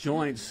get at the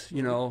joints.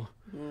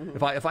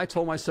 If I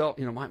told myself,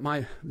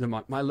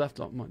 my left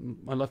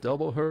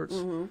elbow hurts.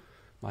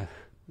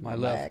 My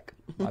back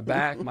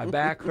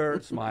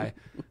hurts. I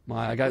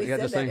got we this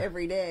said thing that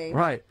every day.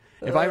 Right.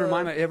 If I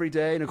remind them every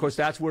day, and of course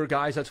that's where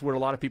a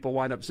lot of people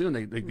wind up soon.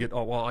 They get,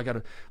 oh,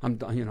 well,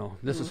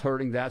 this is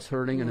hurting, that's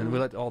hurting, and then we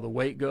let all the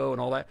weight go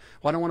and all that.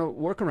 Well, I don't want to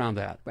work around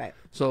that. Right.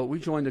 So we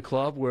joined a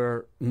club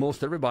where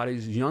most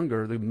everybody's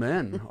younger. The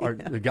men are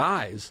the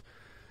guys.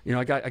 You know,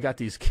 I got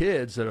these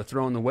kids that are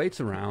throwing the weights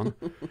around,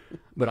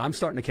 but I'm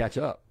starting to catch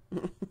up.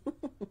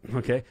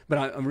 Okay,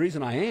 but the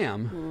reason I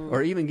am,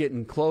 or even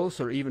getting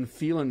close, or even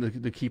feeling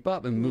to keep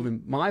up and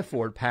moving my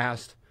forward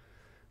past,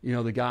 you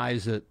know, the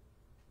guys that,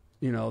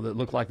 you know, that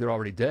look like they're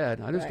already dead.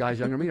 There's guys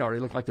younger than me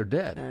already look like they're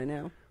dead. I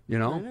know. You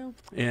know, I know.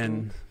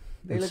 And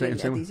they're looking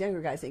at these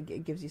younger guys.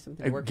 It gives you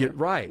something to work with.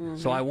 Right.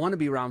 So I want to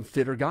be around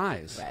fitter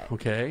guys. Right.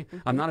 Okay,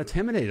 I'm not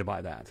intimidated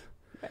by that.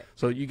 Right.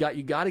 So you got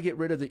to get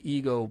rid of the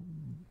ego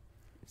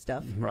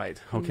stuff. Right.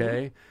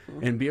 Okay.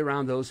 And be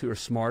around those who are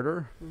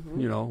smarter,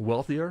 you know,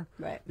 wealthier.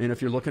 Right. And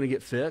if you're looking to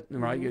get fit,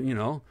 right, you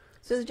know.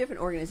 So there's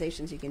different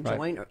organizations you can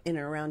join in and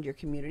around your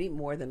community,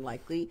 more than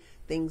likely.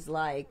 Things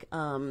like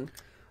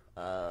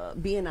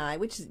BNI,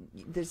 which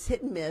there's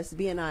hit and miss.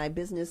 BNI,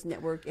 Business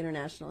Network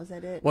International, is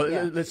that it?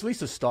 Well, it's at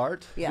least a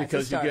start. Yeah,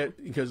 because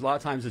because a lot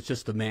of times it's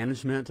just the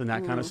management and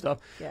that kind of stuff.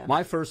 Yeah.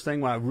 My first thing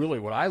when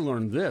I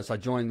learned this, I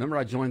joined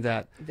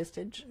that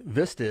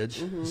Vistage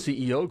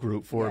CEO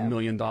group for $1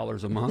 million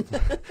a month.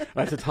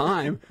 At the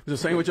time, it was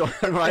the same with you,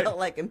 right? Felt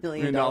like $1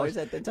 million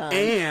at the time.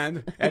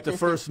 And at the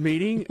first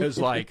meeting, it was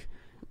like,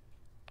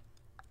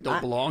 don't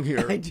belong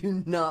here. I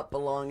do not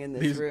belong in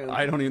this room.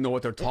 I don't even know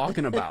what they're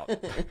talking about.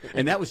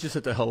 And that was just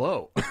at the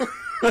hello.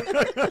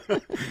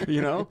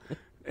 You know?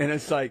 And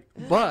it's like,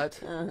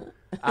 but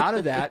out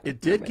of that,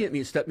 it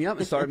did step me up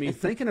and started me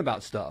thinking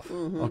about stuff.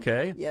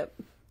 Okay? Yep.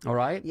 All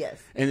right? Yes.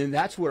 And then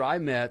that's where I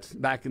met,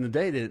 back in the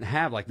day, they didn't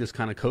have like this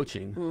kind of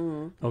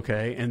coaching.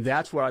 Okay? And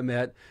that's where I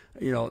met,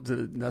 you know,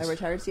 a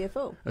retired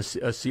CFO. A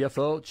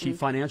CFO, Chief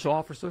Financial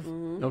Officer.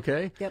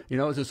 Okay? Yep. You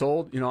know, it's this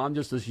old, you know, I'm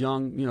just this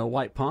young, you know,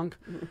 white punk.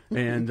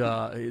 And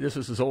this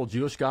is this old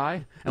Jewish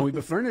guy. And we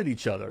befriended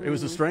each other. It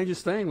was the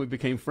strangest thing. We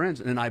became friends.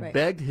 And I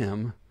begged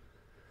him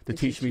to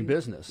teach me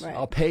business. Right.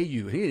 I'll pay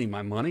you. He didn't need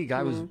my money. The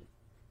guy was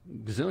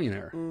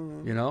gazillionaire,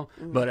 you know.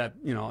 But,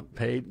 you know,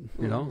 paid,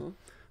 you know.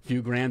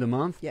 Few grand a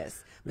month.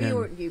 Yes.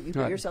 But you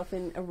put yourself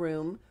in a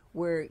room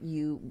where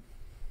you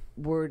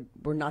were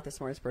not the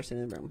smartest person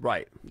in the room.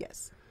 Right.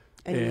 Yes.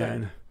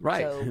 And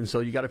so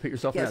you got to put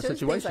yourself in that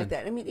situation. Things like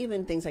that. I mean,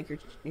 even things like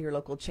your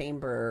local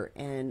chamber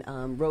and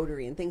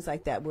Rotary and things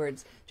like that, where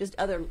it's just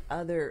other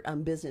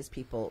business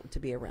people to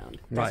be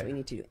around. That's what you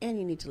need to do, and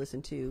you need to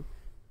listen to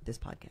this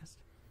podcast.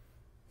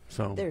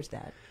 So there's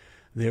that.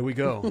 There we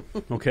go.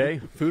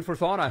 Okay, food for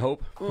thought. I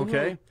hope.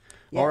 Okay.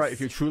 Yes. All right, if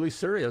you're truly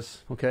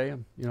serious, okay,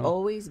 you know,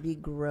 always be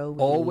growing.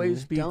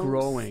 Always be Don't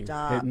growing.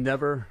 Stop. It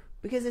never,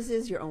 because this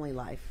is your only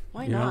life.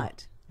 Why you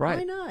not? Know? Right.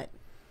 Why not?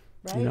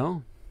 Right. You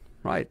know,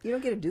 right. You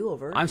don't get a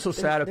do-over. I'm so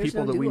sad of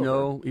people that we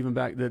know, even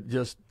back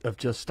that have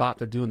just stopped.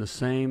 They're doing the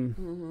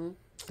same.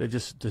 They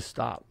just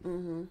stop.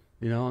 You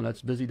know, and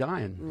that's busy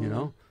dying. You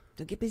know.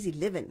 So get busy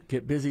living.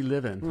 Get busy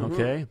living.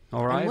 Okay.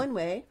 All right. And one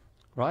way.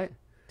 Right.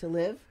 To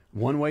live.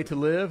 One way to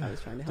live,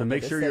 to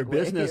make sure your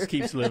business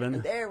keeps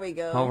living. There we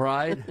go. All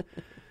right,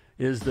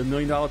 is the $1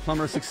 Million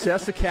Plumber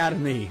Success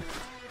Academy.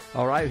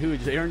 All right,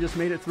 Aaron just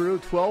made it through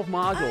 12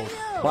 modules,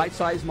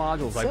 bite-sized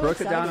modules. I broke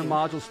it down in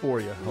modules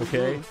for you.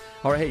 Okay.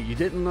 All right. Hey, you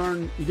didn't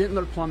learn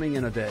plumbing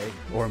in a day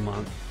or a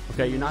month.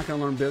 Okay, you're not going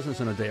to learn business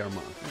in a day or a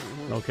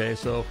month. Okay,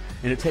 so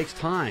and it takes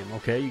time.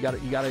 Okay, you got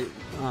to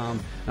not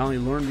only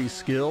learn these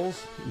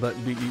skills, but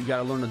you got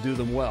to learn to do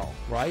them well.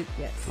 Right.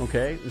 Yes.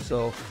 Okay,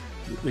 so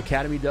the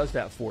Academy does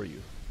that for you.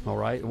 All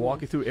right,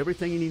 walk you through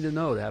everything you need to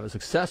know to have a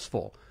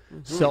successful,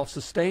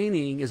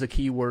 self-sustaining is a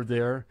key word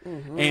there,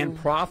 and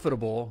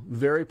profitable,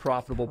 very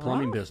profitable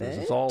plumbing business.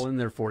 It's all in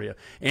there for you.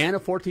 And a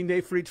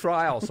 14-day free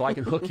trial so I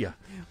can hook you.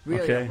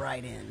 Really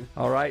right in.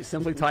 All right,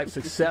 simply type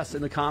success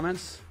in the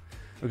comments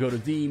or go to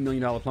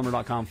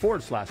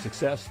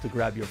themilliondollarplumber.com/success to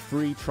grab your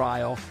free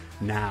trial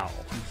now.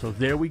 So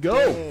there we go.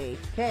 Okay.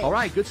 All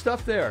right, good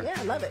stuff there. Yeah,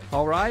 I love it.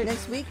 All right.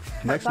 Next week,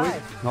 part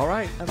 5. All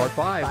right, part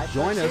 5.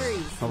 Join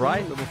us. All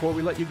right, but before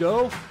we let you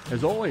go,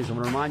 as always, I'm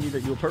going to remind you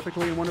that you were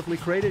perfectly and wonderfully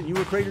created, and you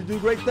were created to do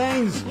great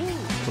things.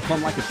 So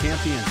plumb like a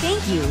champion.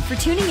 Thank you for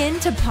tuning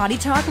in to Potty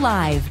Talk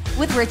Live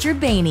with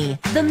Richard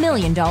Behney, the $1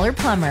 Million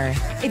Plumber.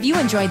 If you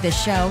enjoyed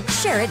this show,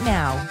 share it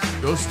now.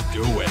 Just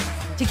do it.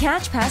 To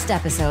catch past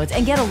episodes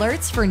and get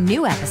alerts for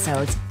new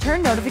episodes,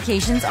 turn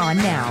notifications on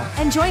now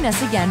and join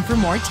us again for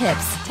more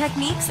tips,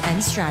 techniques,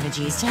 and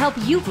strategies to help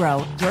you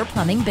grow your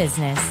plumbing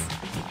business.